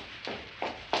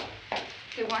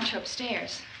 They want you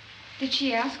upstairs. Did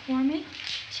she ask for me?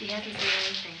 She hasn't said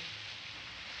anything.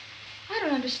 I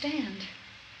don't understand.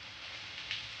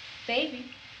 Baby.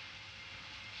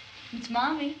 It's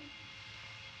Mommy.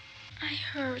 I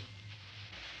heard.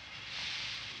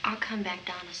 I'll come back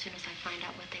down as soon as I find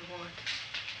out what they want.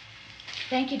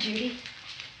 Thank you, Judy.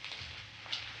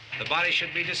 The body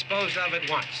should be disposed of at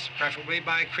once, preferably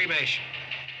by cremation.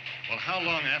 Well, how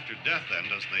long after death, then,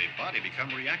 does the body become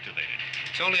reactivated?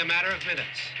 It's only a matter of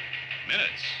minutes.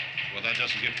 Minutes? Well, that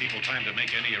doesn't give people time to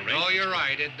make any arrangements. Oh, you're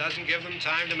right. It doesn't give them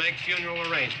time to make funeral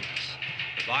arrangements.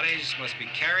 The bodies must be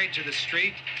carried to the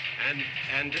street and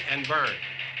burned.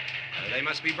 They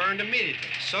must be burned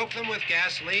immediately. Soak them with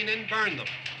gasoline and burn them.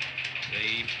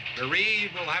 The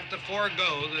bereaved will have to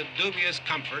forego the dubious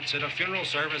comforts that a funeral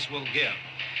service will give.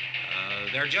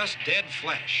 They're just dead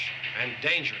flesh and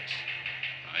dangerous.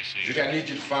 I see. Judy, I need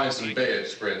you to find some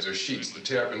bedspreads or sheets to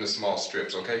tear up into small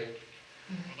strips, okay?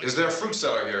 Is there a fruit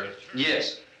cellar here?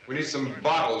 Yes. We need some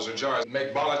bottles or jars.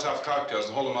 Make Molotov cocktails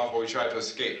and hold them off while we try to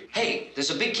escape. Hey,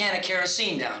 there's a big can of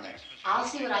kerosene down there. I'll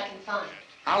see what I can find.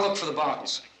 I'll look for the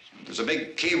bottles. There's a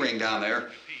big key ring down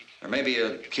there. There may be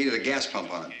a key to the gas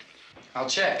pump on it. I'll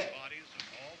check.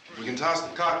 We can toss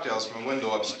the cocktails from a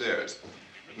window upstairs.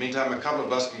 Meantime, a couple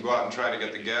of us can go out and try to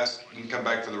get the gas and come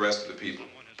back for the rest of the people.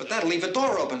 But that'll leave a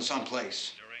door open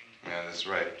someplace. Yeah, that's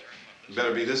right. It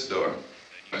better be this door.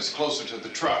 It's closer to the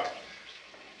truck.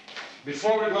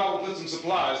 Before we go out, we'll put some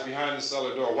supplies behind the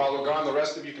cellar door. While we're gone, the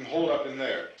rest of you can hold up in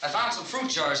there. I found some fruit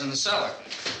jars in the cellar.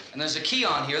 And there's a key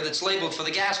on here that's labeled for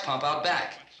the gas pump out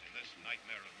back.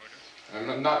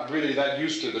 I'm not really that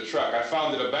used to the truck. I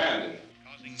found it abandoned.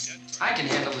 I can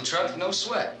handle the truck, no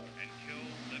sweat.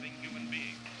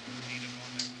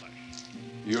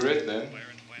 You're it, then.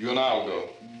 You and I'll go.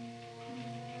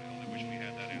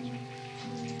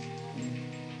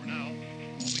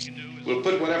 We'll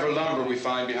put whatever lumber we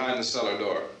find behind the cellar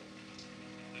door.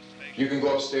 You can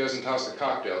go upstairs and toss the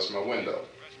cocktails from a window.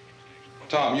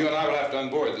 Tom, you and I will have to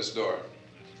unboard this door.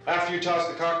 After you toss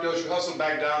the cocktails, you hustle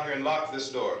back down here and lock this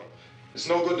door. It's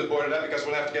no good to board it up because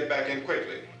we'll have to get back in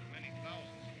quickly.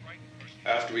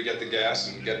 After we get the gas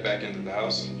and get back into the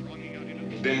house,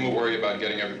 then we'll worry about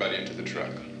getting everybody into the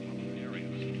truck.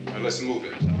 Now let's move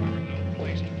it.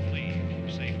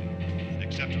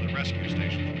 Except to the rescue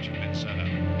stations which have been set up.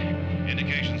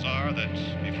 Indications are that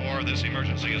before this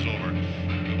emergency is over,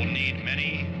 we will need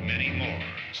many, many more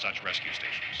such rescue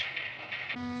stations.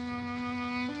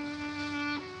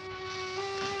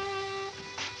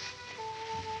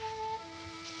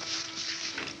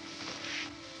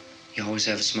 You always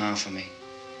have a smile for me.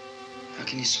 How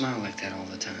can you smile like that all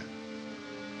the time?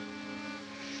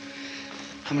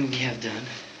 How many do you have done?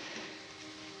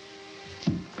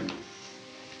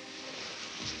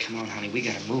 Come on, honey, we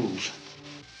gotta move.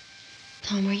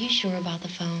 Tom, are you sure about the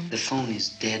phone? The phone is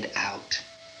dead out.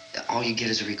 All you get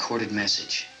is a recorded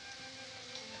message.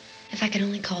 If I could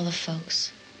only call the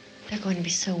folks. They're going to be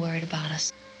so worried about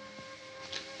us.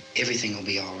 Everything will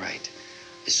be all right.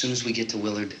 As soon as we get to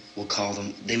Willard, we'll call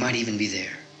them. They might even be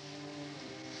there.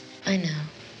 I know.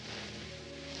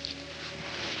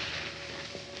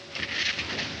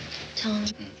 Tom,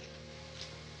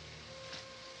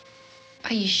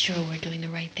 are you sure we're doing the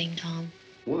right thing, Tom?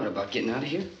 What, about getting out of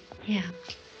here? Yeah.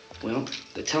 Well,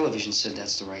 the television said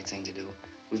that's the right thing to do.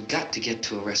 We've got to get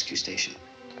to a rescue station.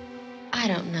 I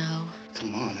don't know.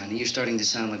 Come on, honey, you're starting to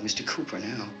sound like Mr. Cooper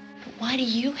now. But why do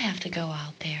you have to go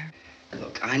out there?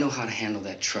 Look, I know how to handle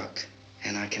that truck,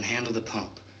 and I can handle the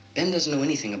pump. Ben doesn't know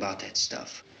anything about that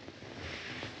stuff.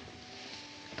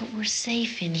 But we're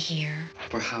safe in here.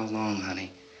 For how long,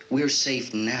 honey? We're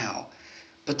safe now.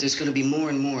 But there's going to be more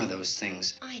and more of those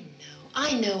things.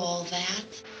 I know all that.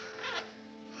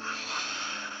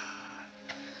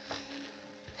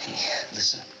 Hey,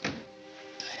 listen.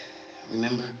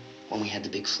 Remember when we had the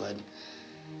big flood?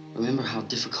 Remember how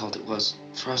difficult it was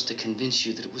for us to convince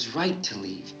you that it was right to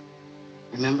leave?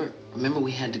 Remember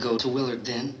we had to go to Willard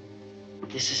then?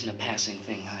 This isn't a passing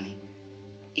thing, honey.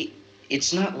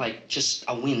 It's not like just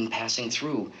a wind passing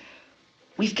through.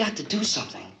 We've got to do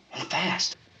something, and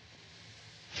fast.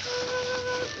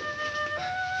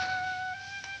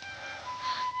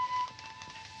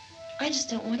 I just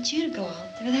don't want you to go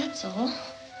out there, that's all.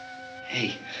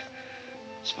 Hey,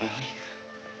 Smiley,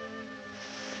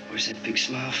 where's that big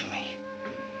smile for me?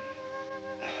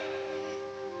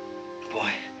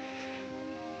 Boy,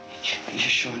 you're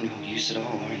sure no use at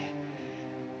all, are you?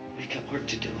 We've got work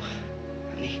to do,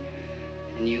 honey.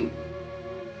 And you...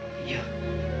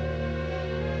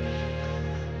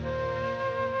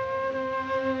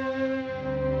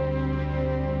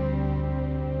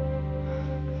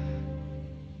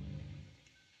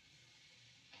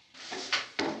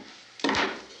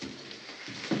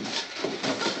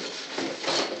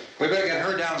 We better get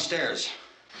her downstairs.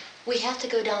 We have to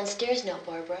go downstairs now,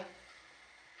 Barbara.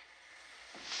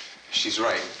 She's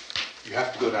right. You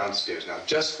have to go downstairs now,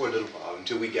 just for a little while,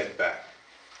 until we get back.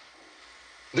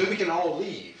 Then we can all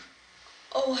leave.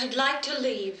 Oh, I'd like to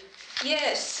leave.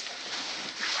 Yes.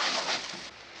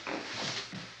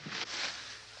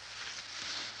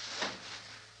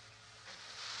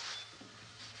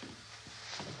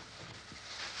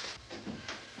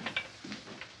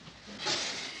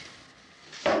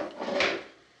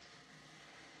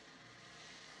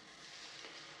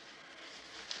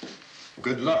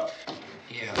 Good luck.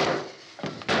 Yeah.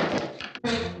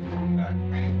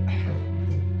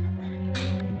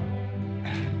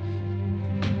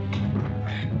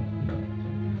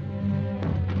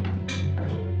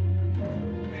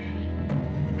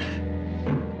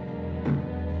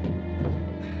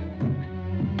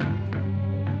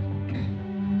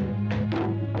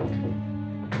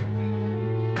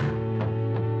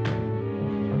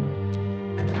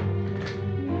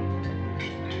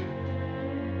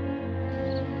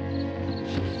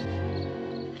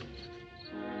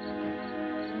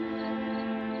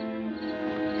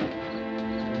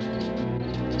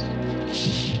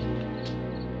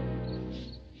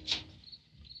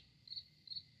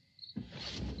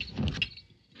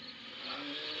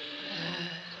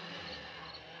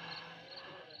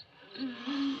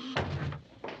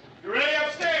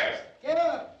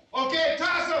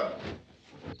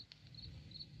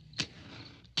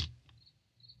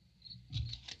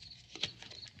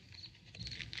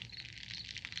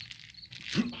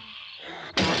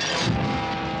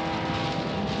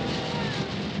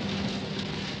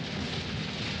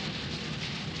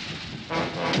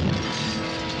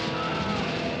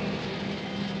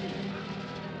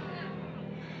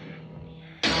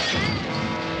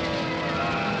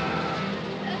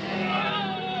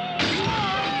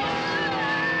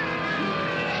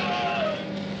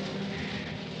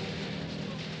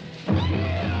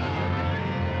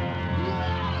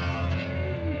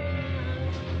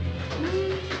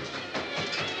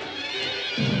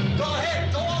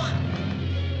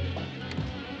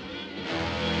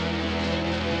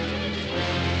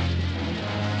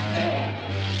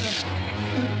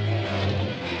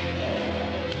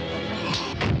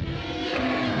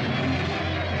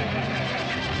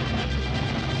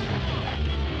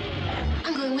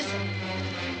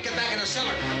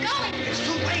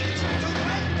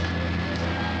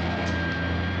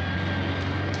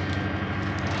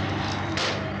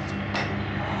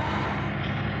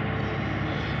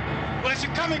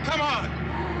 coming, come on!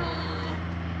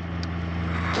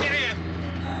 Get in!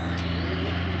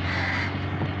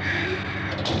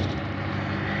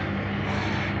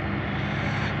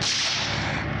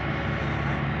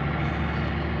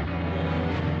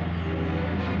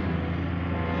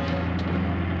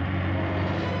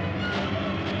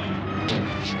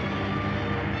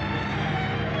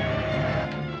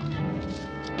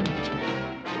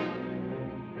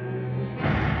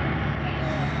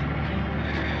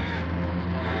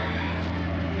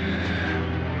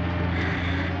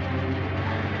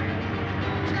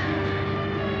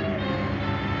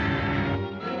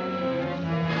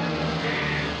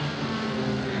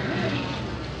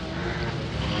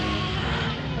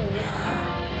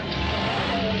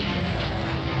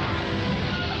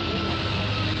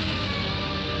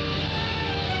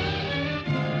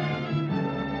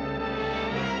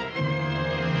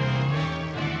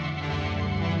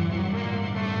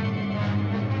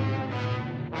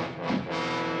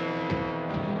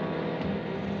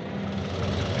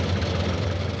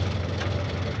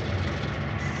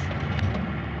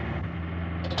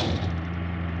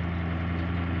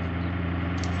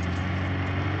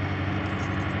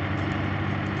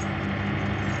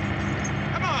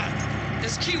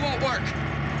 This key won't work.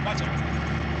 Watch out.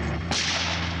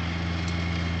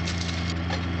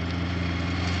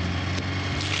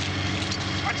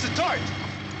 Watch the torch.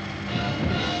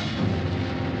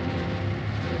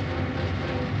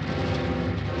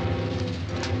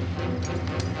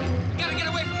 We gotta get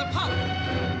away from the pump.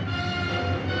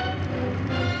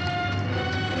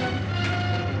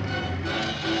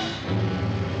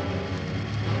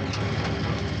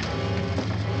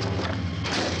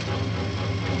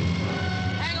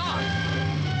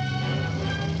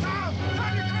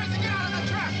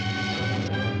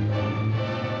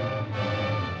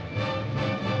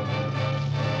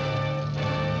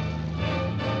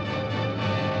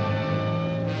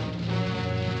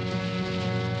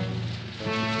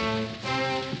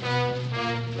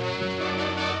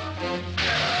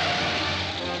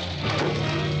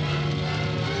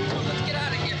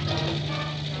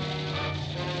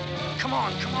 Come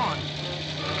on, come on.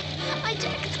 My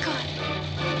jacket's caught.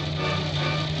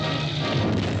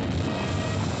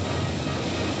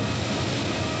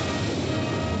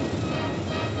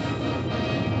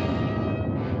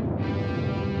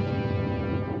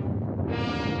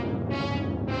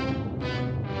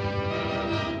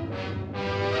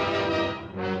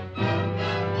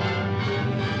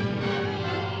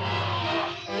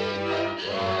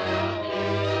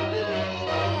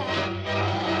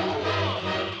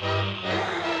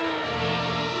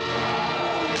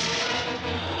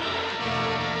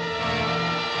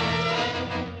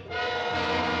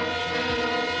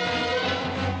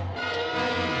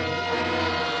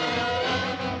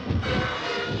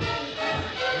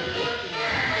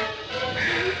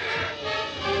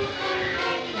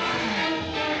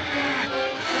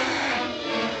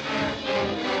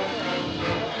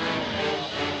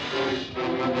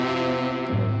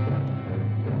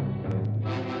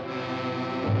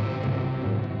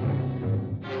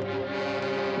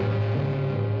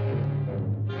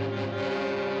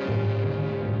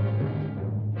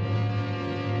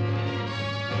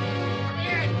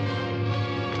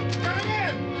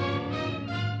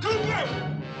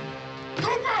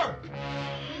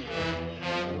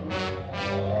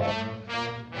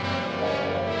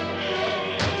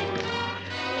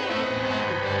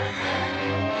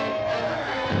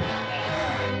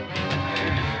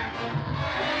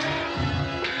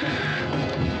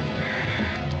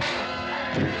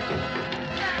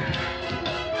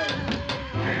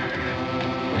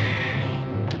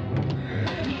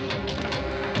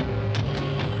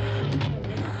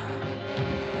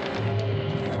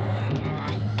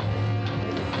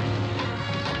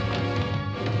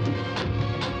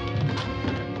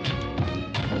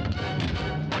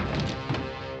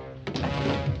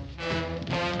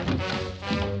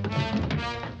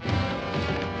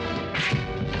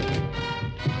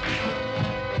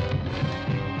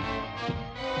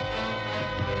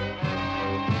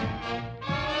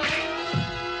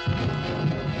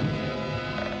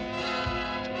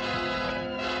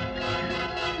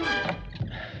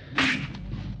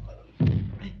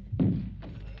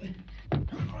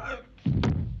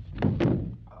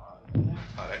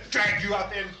 Drag you out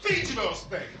there and feed you those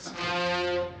things.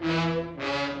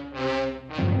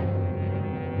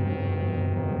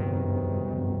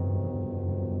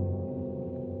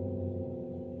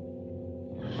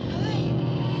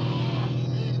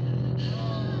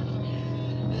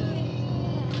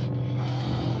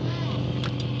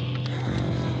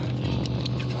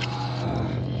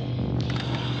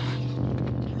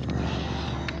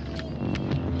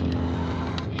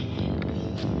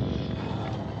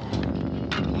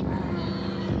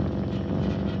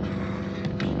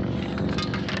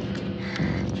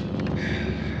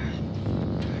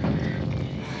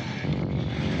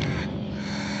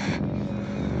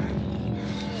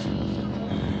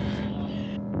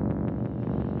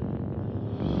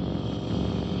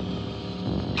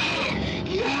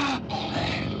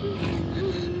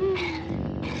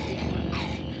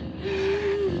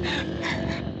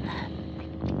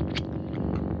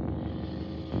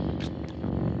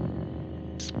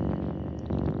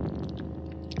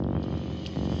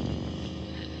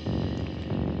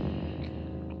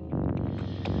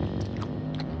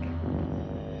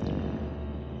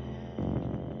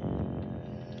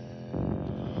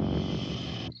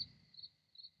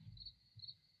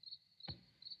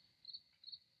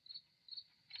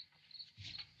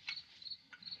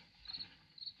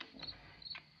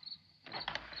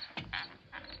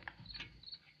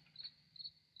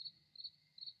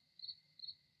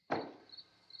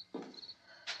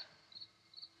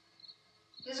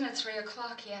 Isn't it 3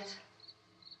 o'clock yet?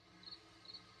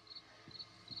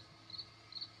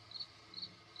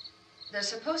 There's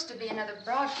supposed to be another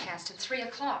broadcast at 3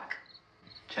 o'clock.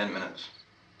 10 minutes.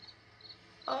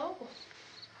 Oh,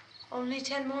 only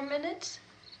 10 more minutes?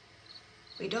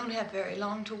 We don't have very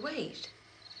long to wait.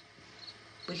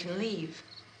 We can leave.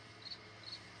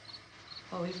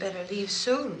 Well, we better leave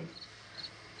soon.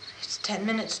 It's 10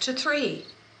 minutes to 3.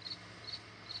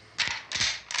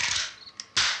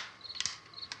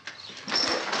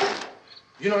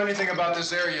 You know anything about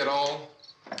this area at all?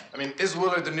 I mean, is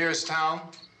Willard the nearest town?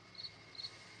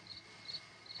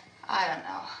 I don't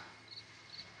know.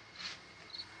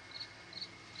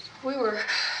 We were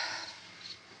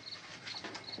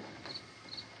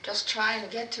just trying to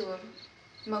get to a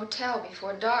motel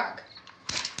before dark.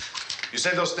 You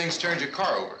said those things turned your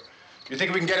car over. You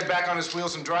think we can get it back on its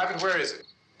wheels and drive it? Where is it?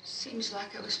 Seems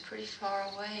like it was pretty far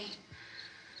away.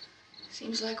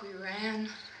 Seems like we ran.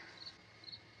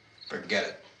 Forget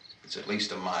it. It's at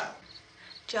least a mile.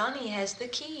 Johnny has the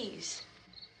keys.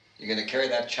 You gonna carry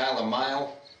that child a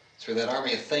mile through that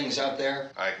army of things out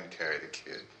there? I can carry the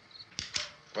kid.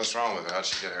 What's wrong with her? How'd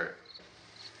she get hurt?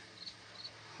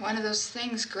 One of those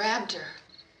things grabbed her.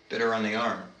 Bit her on the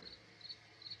arm.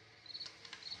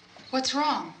 What's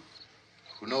wrong?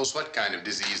 Who knows what kind of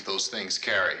disease those things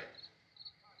carry?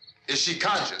 Is she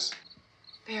conscious?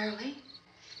 Barely.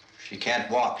 She can't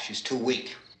walk. She's too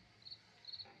weak.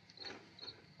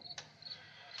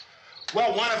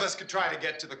 Well, one of us could try to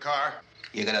get to the car.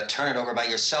 You gonna turn it over by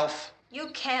yourself? You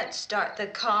can't start the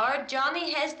car.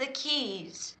 Johnny has the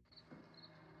keys.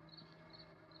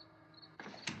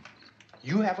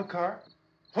 You have a car?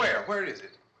 Where? Where is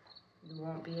it? You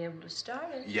won't be able to start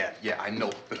it. Yeah, I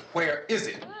know. But where is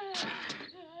it?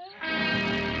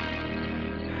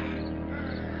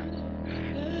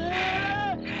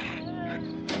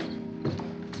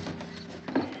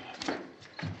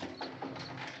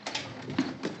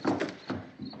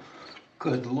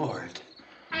 Good Lord.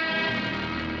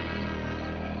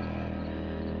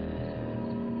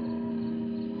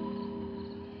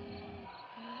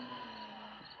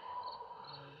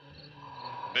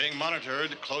 Being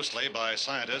monitored closely by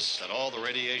scientists at all the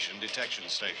radiation detection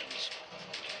stations.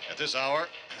 At this hour,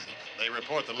 they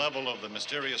report the level of the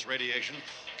mysterious radiation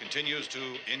continues to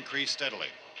increase steadily.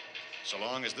 So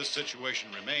long as this situation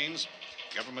remains,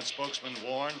 government spokesmen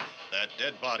warn that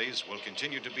dead bodies will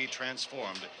continue to be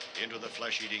transformed into the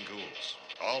flesh-eating ghouls.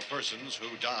 All persons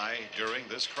who die during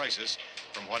this crisis,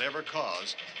 from whatever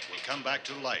cause, will come back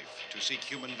to life to seek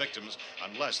human victims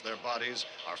unless their bodies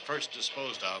are first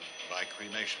disposed of by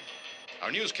cremation.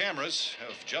 Our news cameras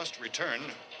have just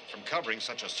returned from covering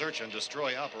such a search and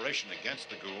destroy operation against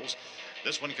the ghouls,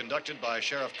 this one conducted by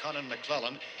Sheriff Conan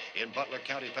McClellan in Butler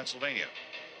County, Pennsylvania.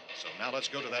 So now let's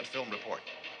go to that film report.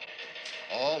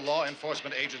 All law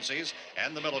enforcement agencies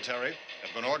and the military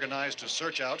have been organized to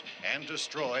search out and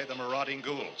destroy the marauding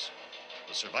ghouls.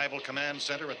 The Survival Command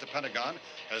Center at the Pentagon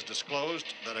has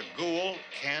disclosed that a ghoul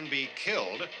can be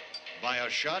killed by a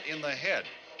shot in the head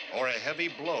or a heavy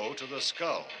blow to the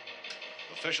skull.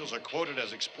 Officials are quoted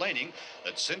as explaining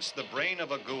that since the brain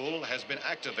of a ghoul has been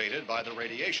activated by the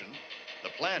radiation, the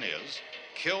plan is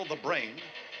kill the brain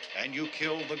and you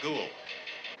kill the ghoul.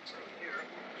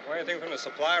 Want anything from the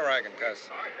supply wagon, Cuz?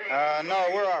 No,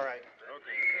 we're all right.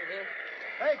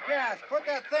 Hey, Cass, put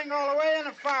that thing all the way in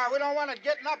the fire. We don't want it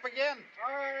getting up again.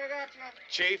 All right, I got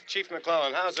you. Chief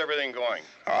McClellan, how's everything going?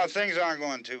 Oh, things aren't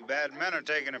going too bad. Men are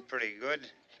taking it pretty good.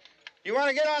 You want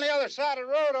to get on the other side of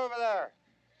the road over there?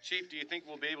 Chief, do you think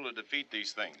we'll be able to defeat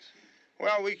these things?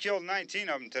 Well, we killed 19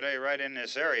 of them today right in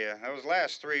this area. Those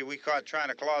last 3 we caught trying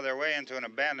to claw their way into an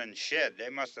abandoned shed. They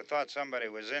must have thought somebody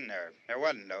was in there. There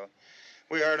wasn't, though.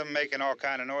 We heard them making all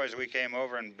kind of noise. We came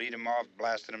over and beat them off,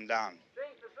 blasted them down.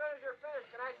 Chief, as soon as you're finished,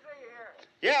 can I see you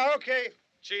here? Yeah, okay.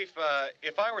 Chief,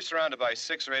 if I were surrounded by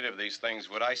 6 or 8 of these things,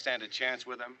 would I stand a chance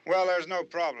with them? Well, there's no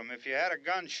problem. If you had a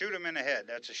gun, shoot them in the head.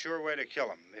 That's a sure way to kill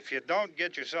them. If you don't,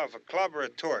 get yourself a club or a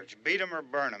torch. Beat them or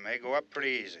burn them. They go up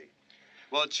pretty easy.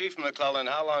 Well, Chief McClellan,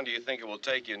 how long do you think it will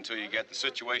take you until you get the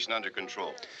situation under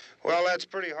control? Well, that's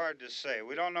pretty hard to say.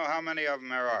 We don't know how many of them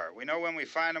there are. We know when we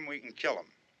find them, we can kill them.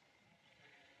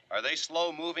 Are they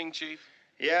slow-moving, Chief?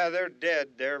 Yeah, they're dead.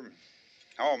 They're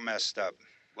all messed up.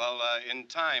 Well, in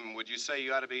time, would you say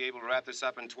you ought to be able to wrap this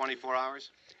up in 24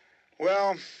 hours?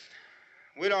 Well,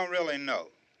 we don't really know.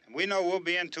 We know we'll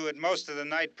be into it most of the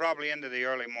night, probably into the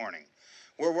early morning.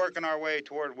 We're working our way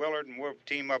toward Willard, and we'll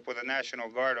team up with the National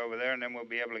Guard over there, and then we'll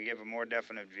be able to give a more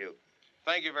definite view.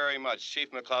 Thank you very much,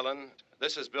 Chief McClellan.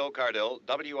 This is Bill Cardill,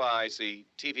 WIC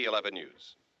TV 11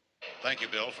 News. Thank you,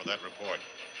 Bill, for that report.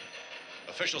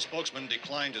 Official spokesman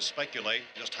declined to speculate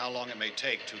just how long it may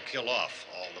take to kill off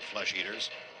all the flesh eaters,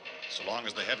 so long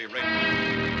as the heavy rain...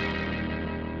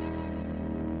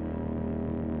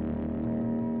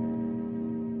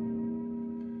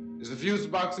 Is the fuse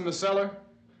box in the cellar?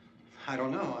 I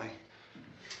don't know.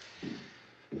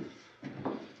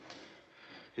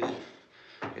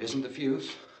 It isn't the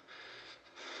fuse.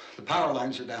 The power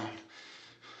lines are down.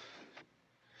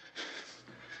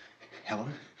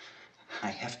 Helen, I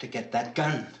have to get that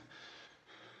gun.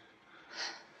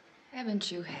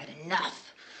 Haven't you had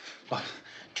enough? But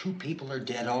 2 people are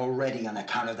dead already on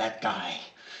account of that guy.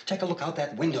 Take a look out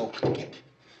that window. Get...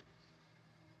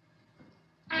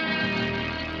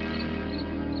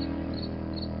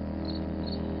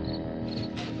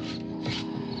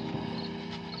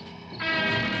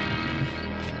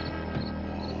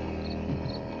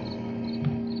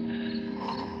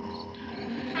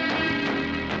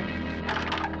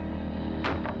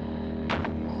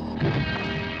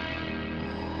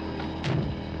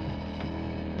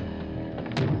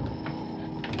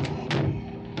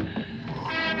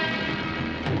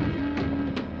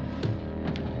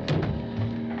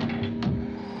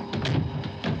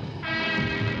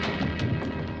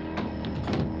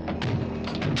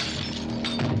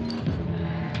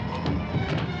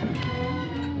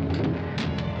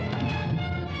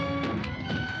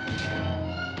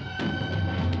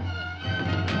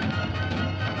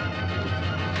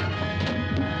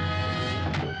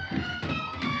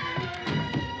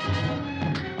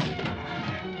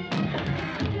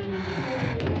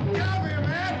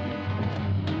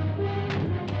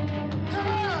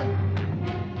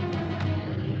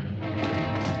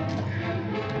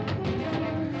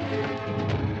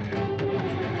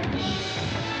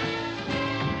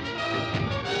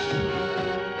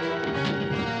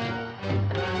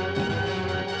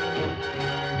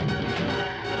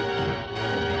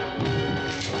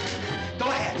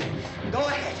 Go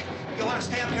ahead. You want to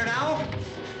stay up here now?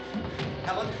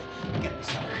 Helen, get in the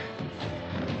cellar.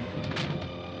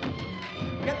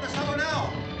 Get in the cellar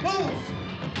now. Move!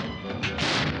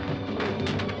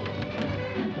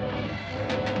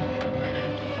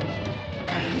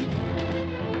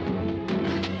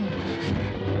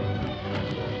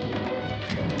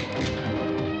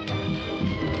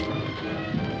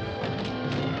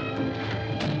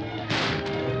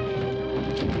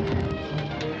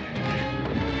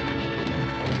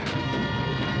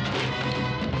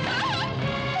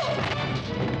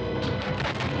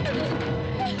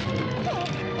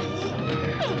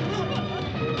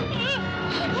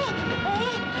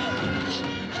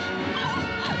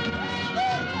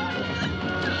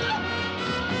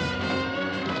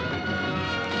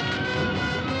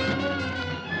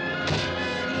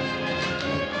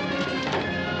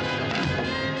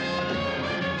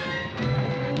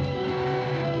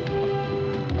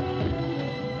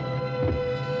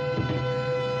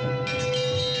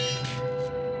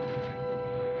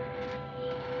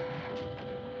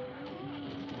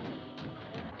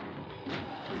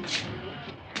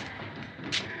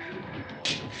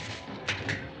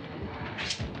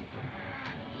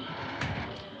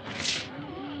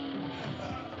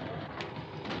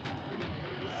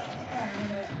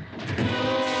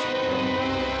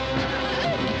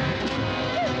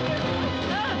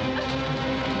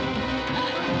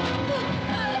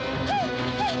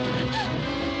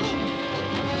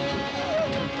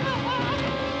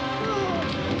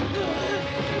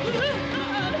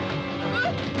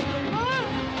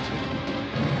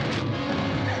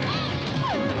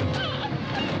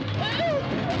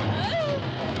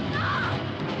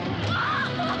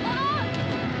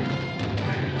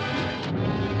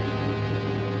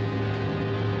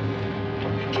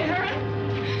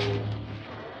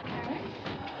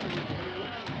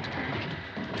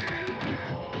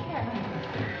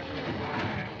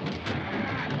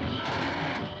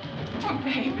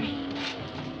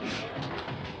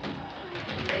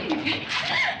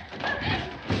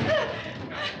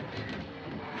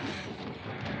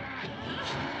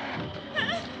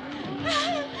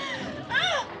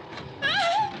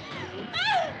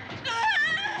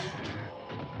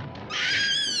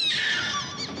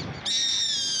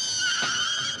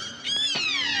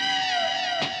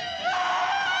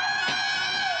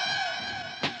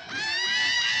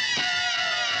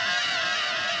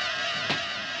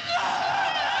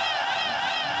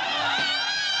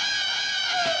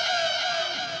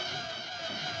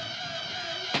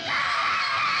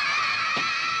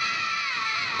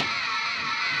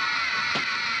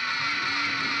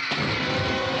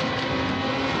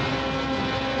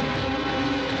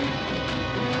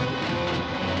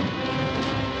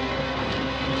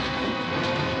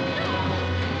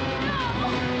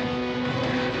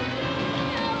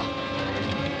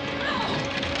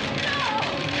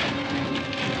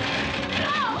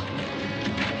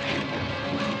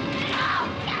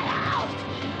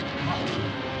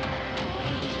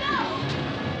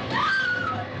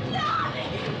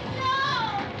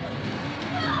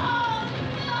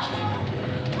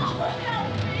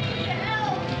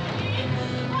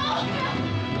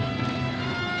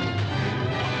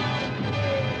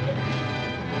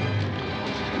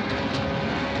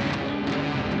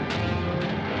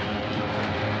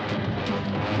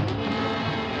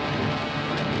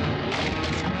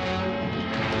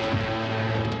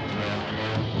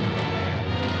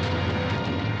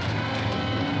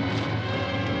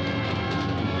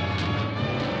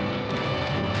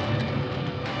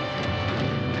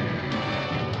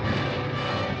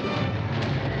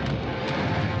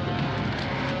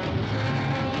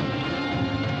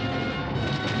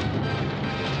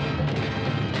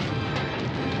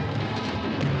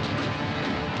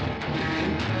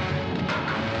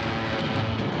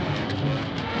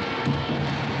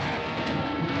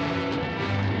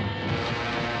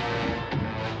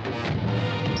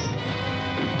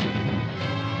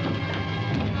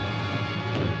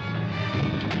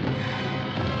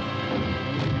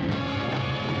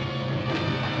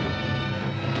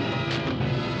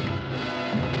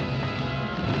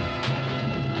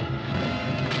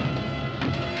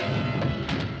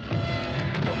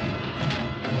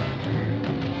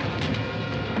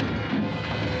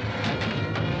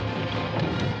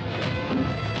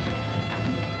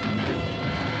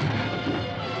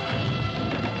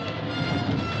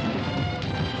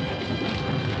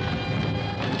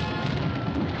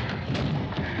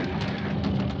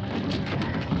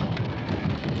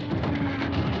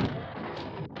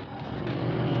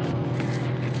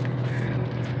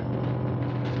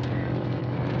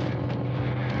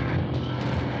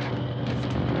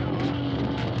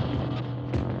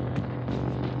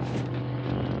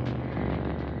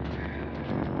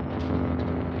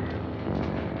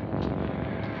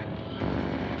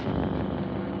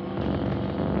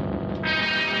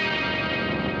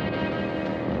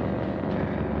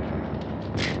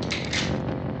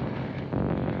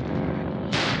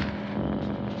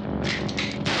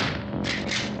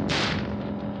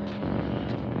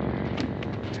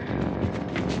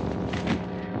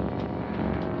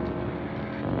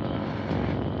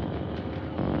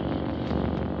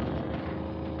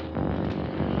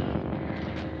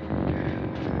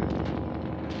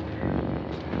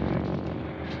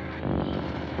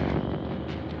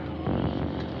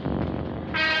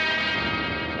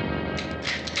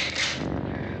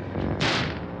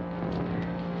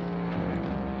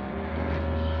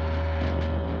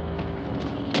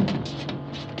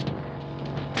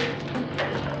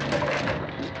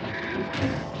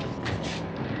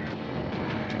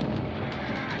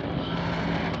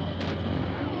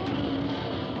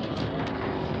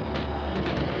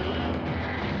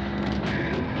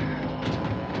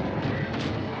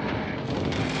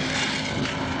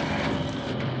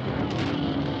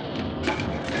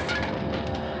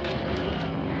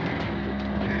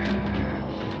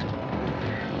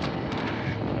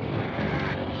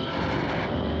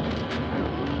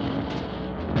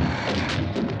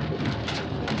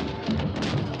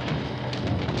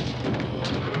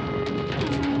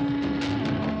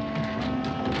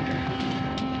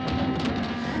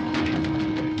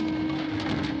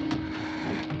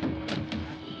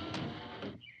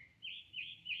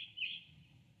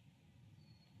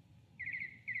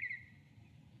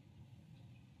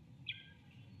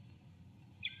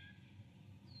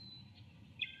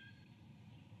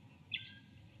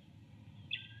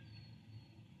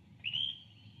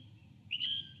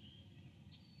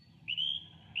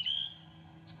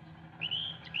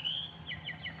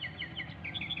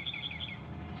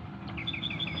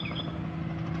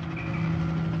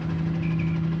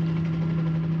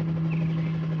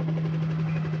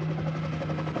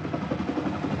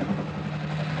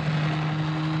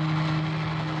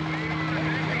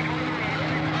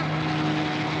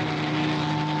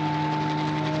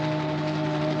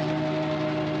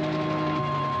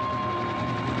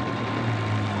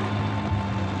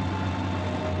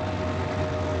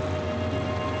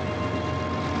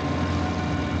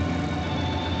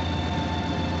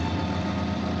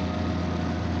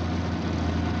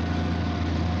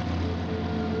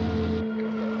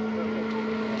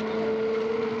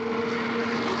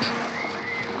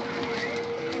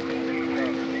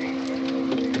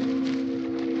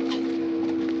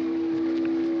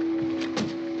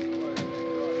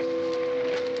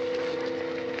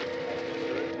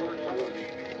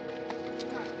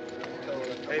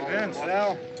 Vince,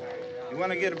 Al. You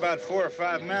want to get about 4 or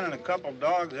 5 men and a couple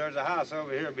dogs? There's a house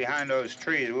over here behind those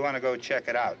trees. We want to go check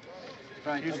it out.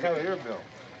 Right. You still here, Bill?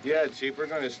 Yeah, Chief, we're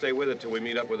going to stay with it till we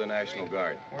meet up with the National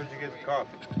Guard. Where'd you get the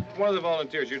coffee? One of the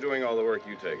volunteers. You're doing all the work.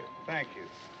 You take it. Thank you.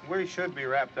 We should be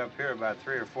wrapped up here about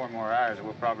 3 or 4 more hours, and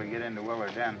we'll probably get into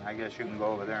Willard then. I guess you can go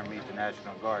over there and meet the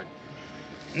National Guard.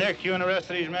 Nick, you and the rest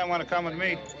of these men want to come with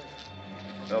me?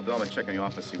 Well, Bill, I'm check in the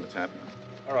office, see what's happening.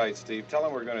 All right, Steve. Tell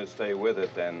them we're going to stay with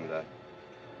it, and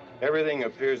everything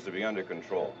appears to be under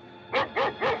control.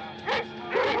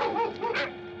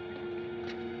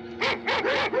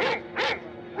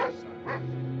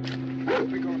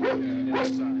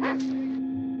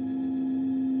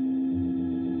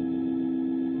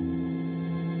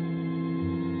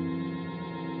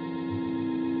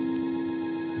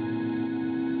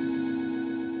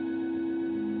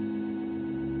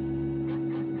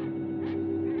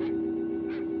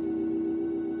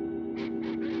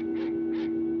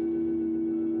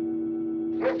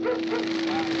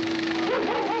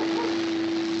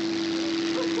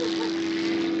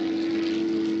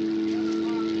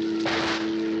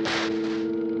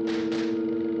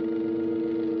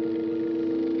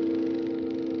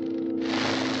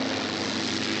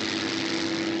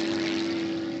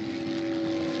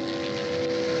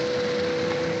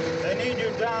 They need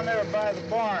you down there by the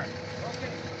barn.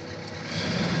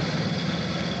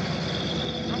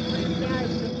 Some of these guys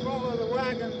can follow the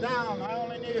wagon down. I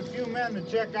only need a few men to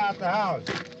check out the house.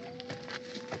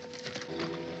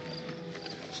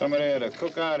 Somebody had a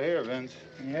cookout here, Vince.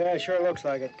 Yeah, sure looks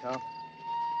like it, Cal.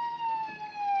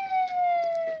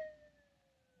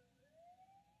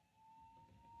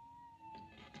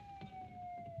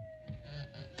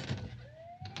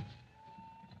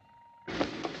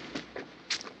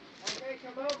 Okay,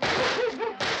 come over. There's a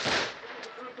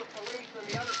group of police in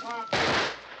the other part.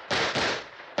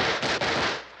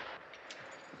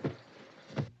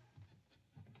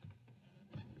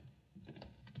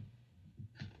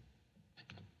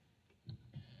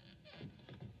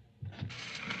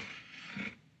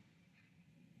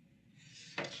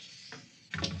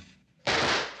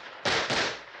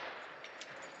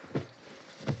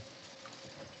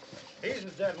 He's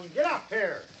the dead one. Get up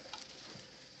here.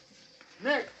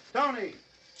 Nick, Tony,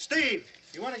 Steve,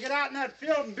 you want to get out in that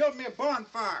field and build me a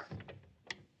bonfire?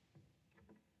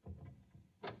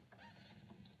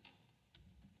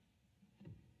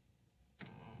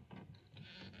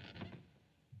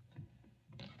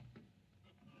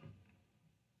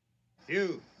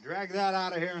 You, drag that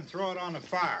out of here and throw it on the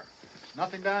fire.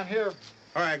 Nothing down here.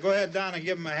 All right, go ahead down and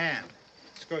give him a hand.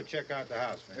 Let's go check out the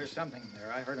house, man. There's something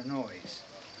there. I heard a noise.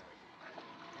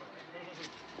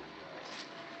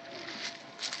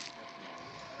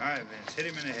 All right, Vince, hit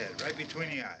him in the head, right between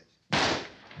the eyes.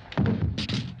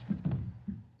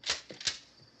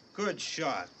 Good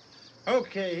shot.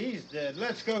 Okay, he's dead.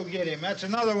 Let's go get him. That's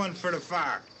another one for the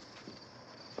fire.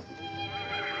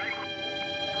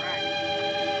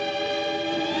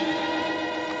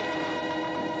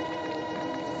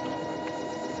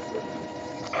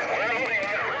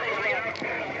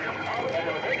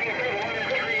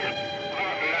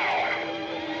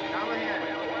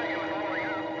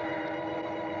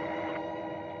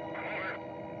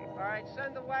 All right,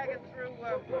 send the wagon through,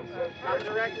 come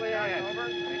directly ahead. Over.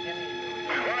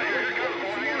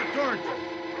 Some more torches.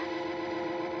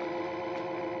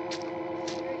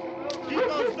 Keep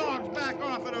those dogs back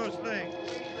off of those things.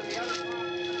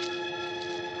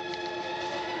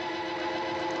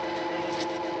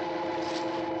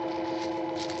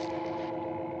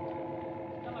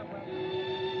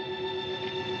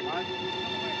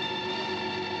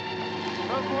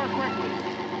 Move more quickly.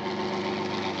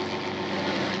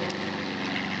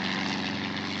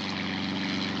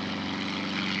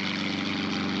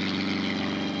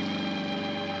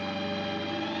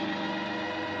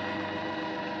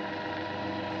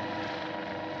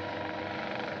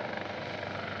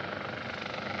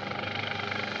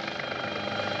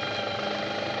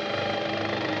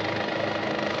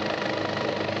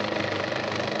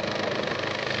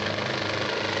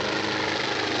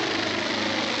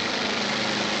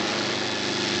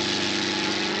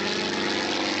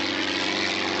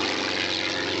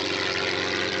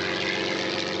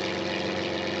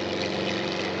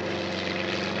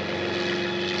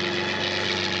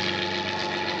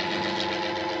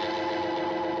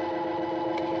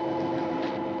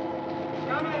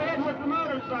 Come ahead with the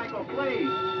motorcycle, please.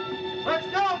 Let's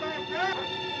go back there.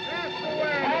 Pass the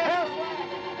way.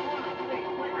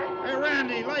 Hey,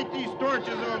 Randy, light these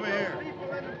torches over here.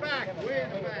 People in the back, way in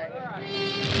the back.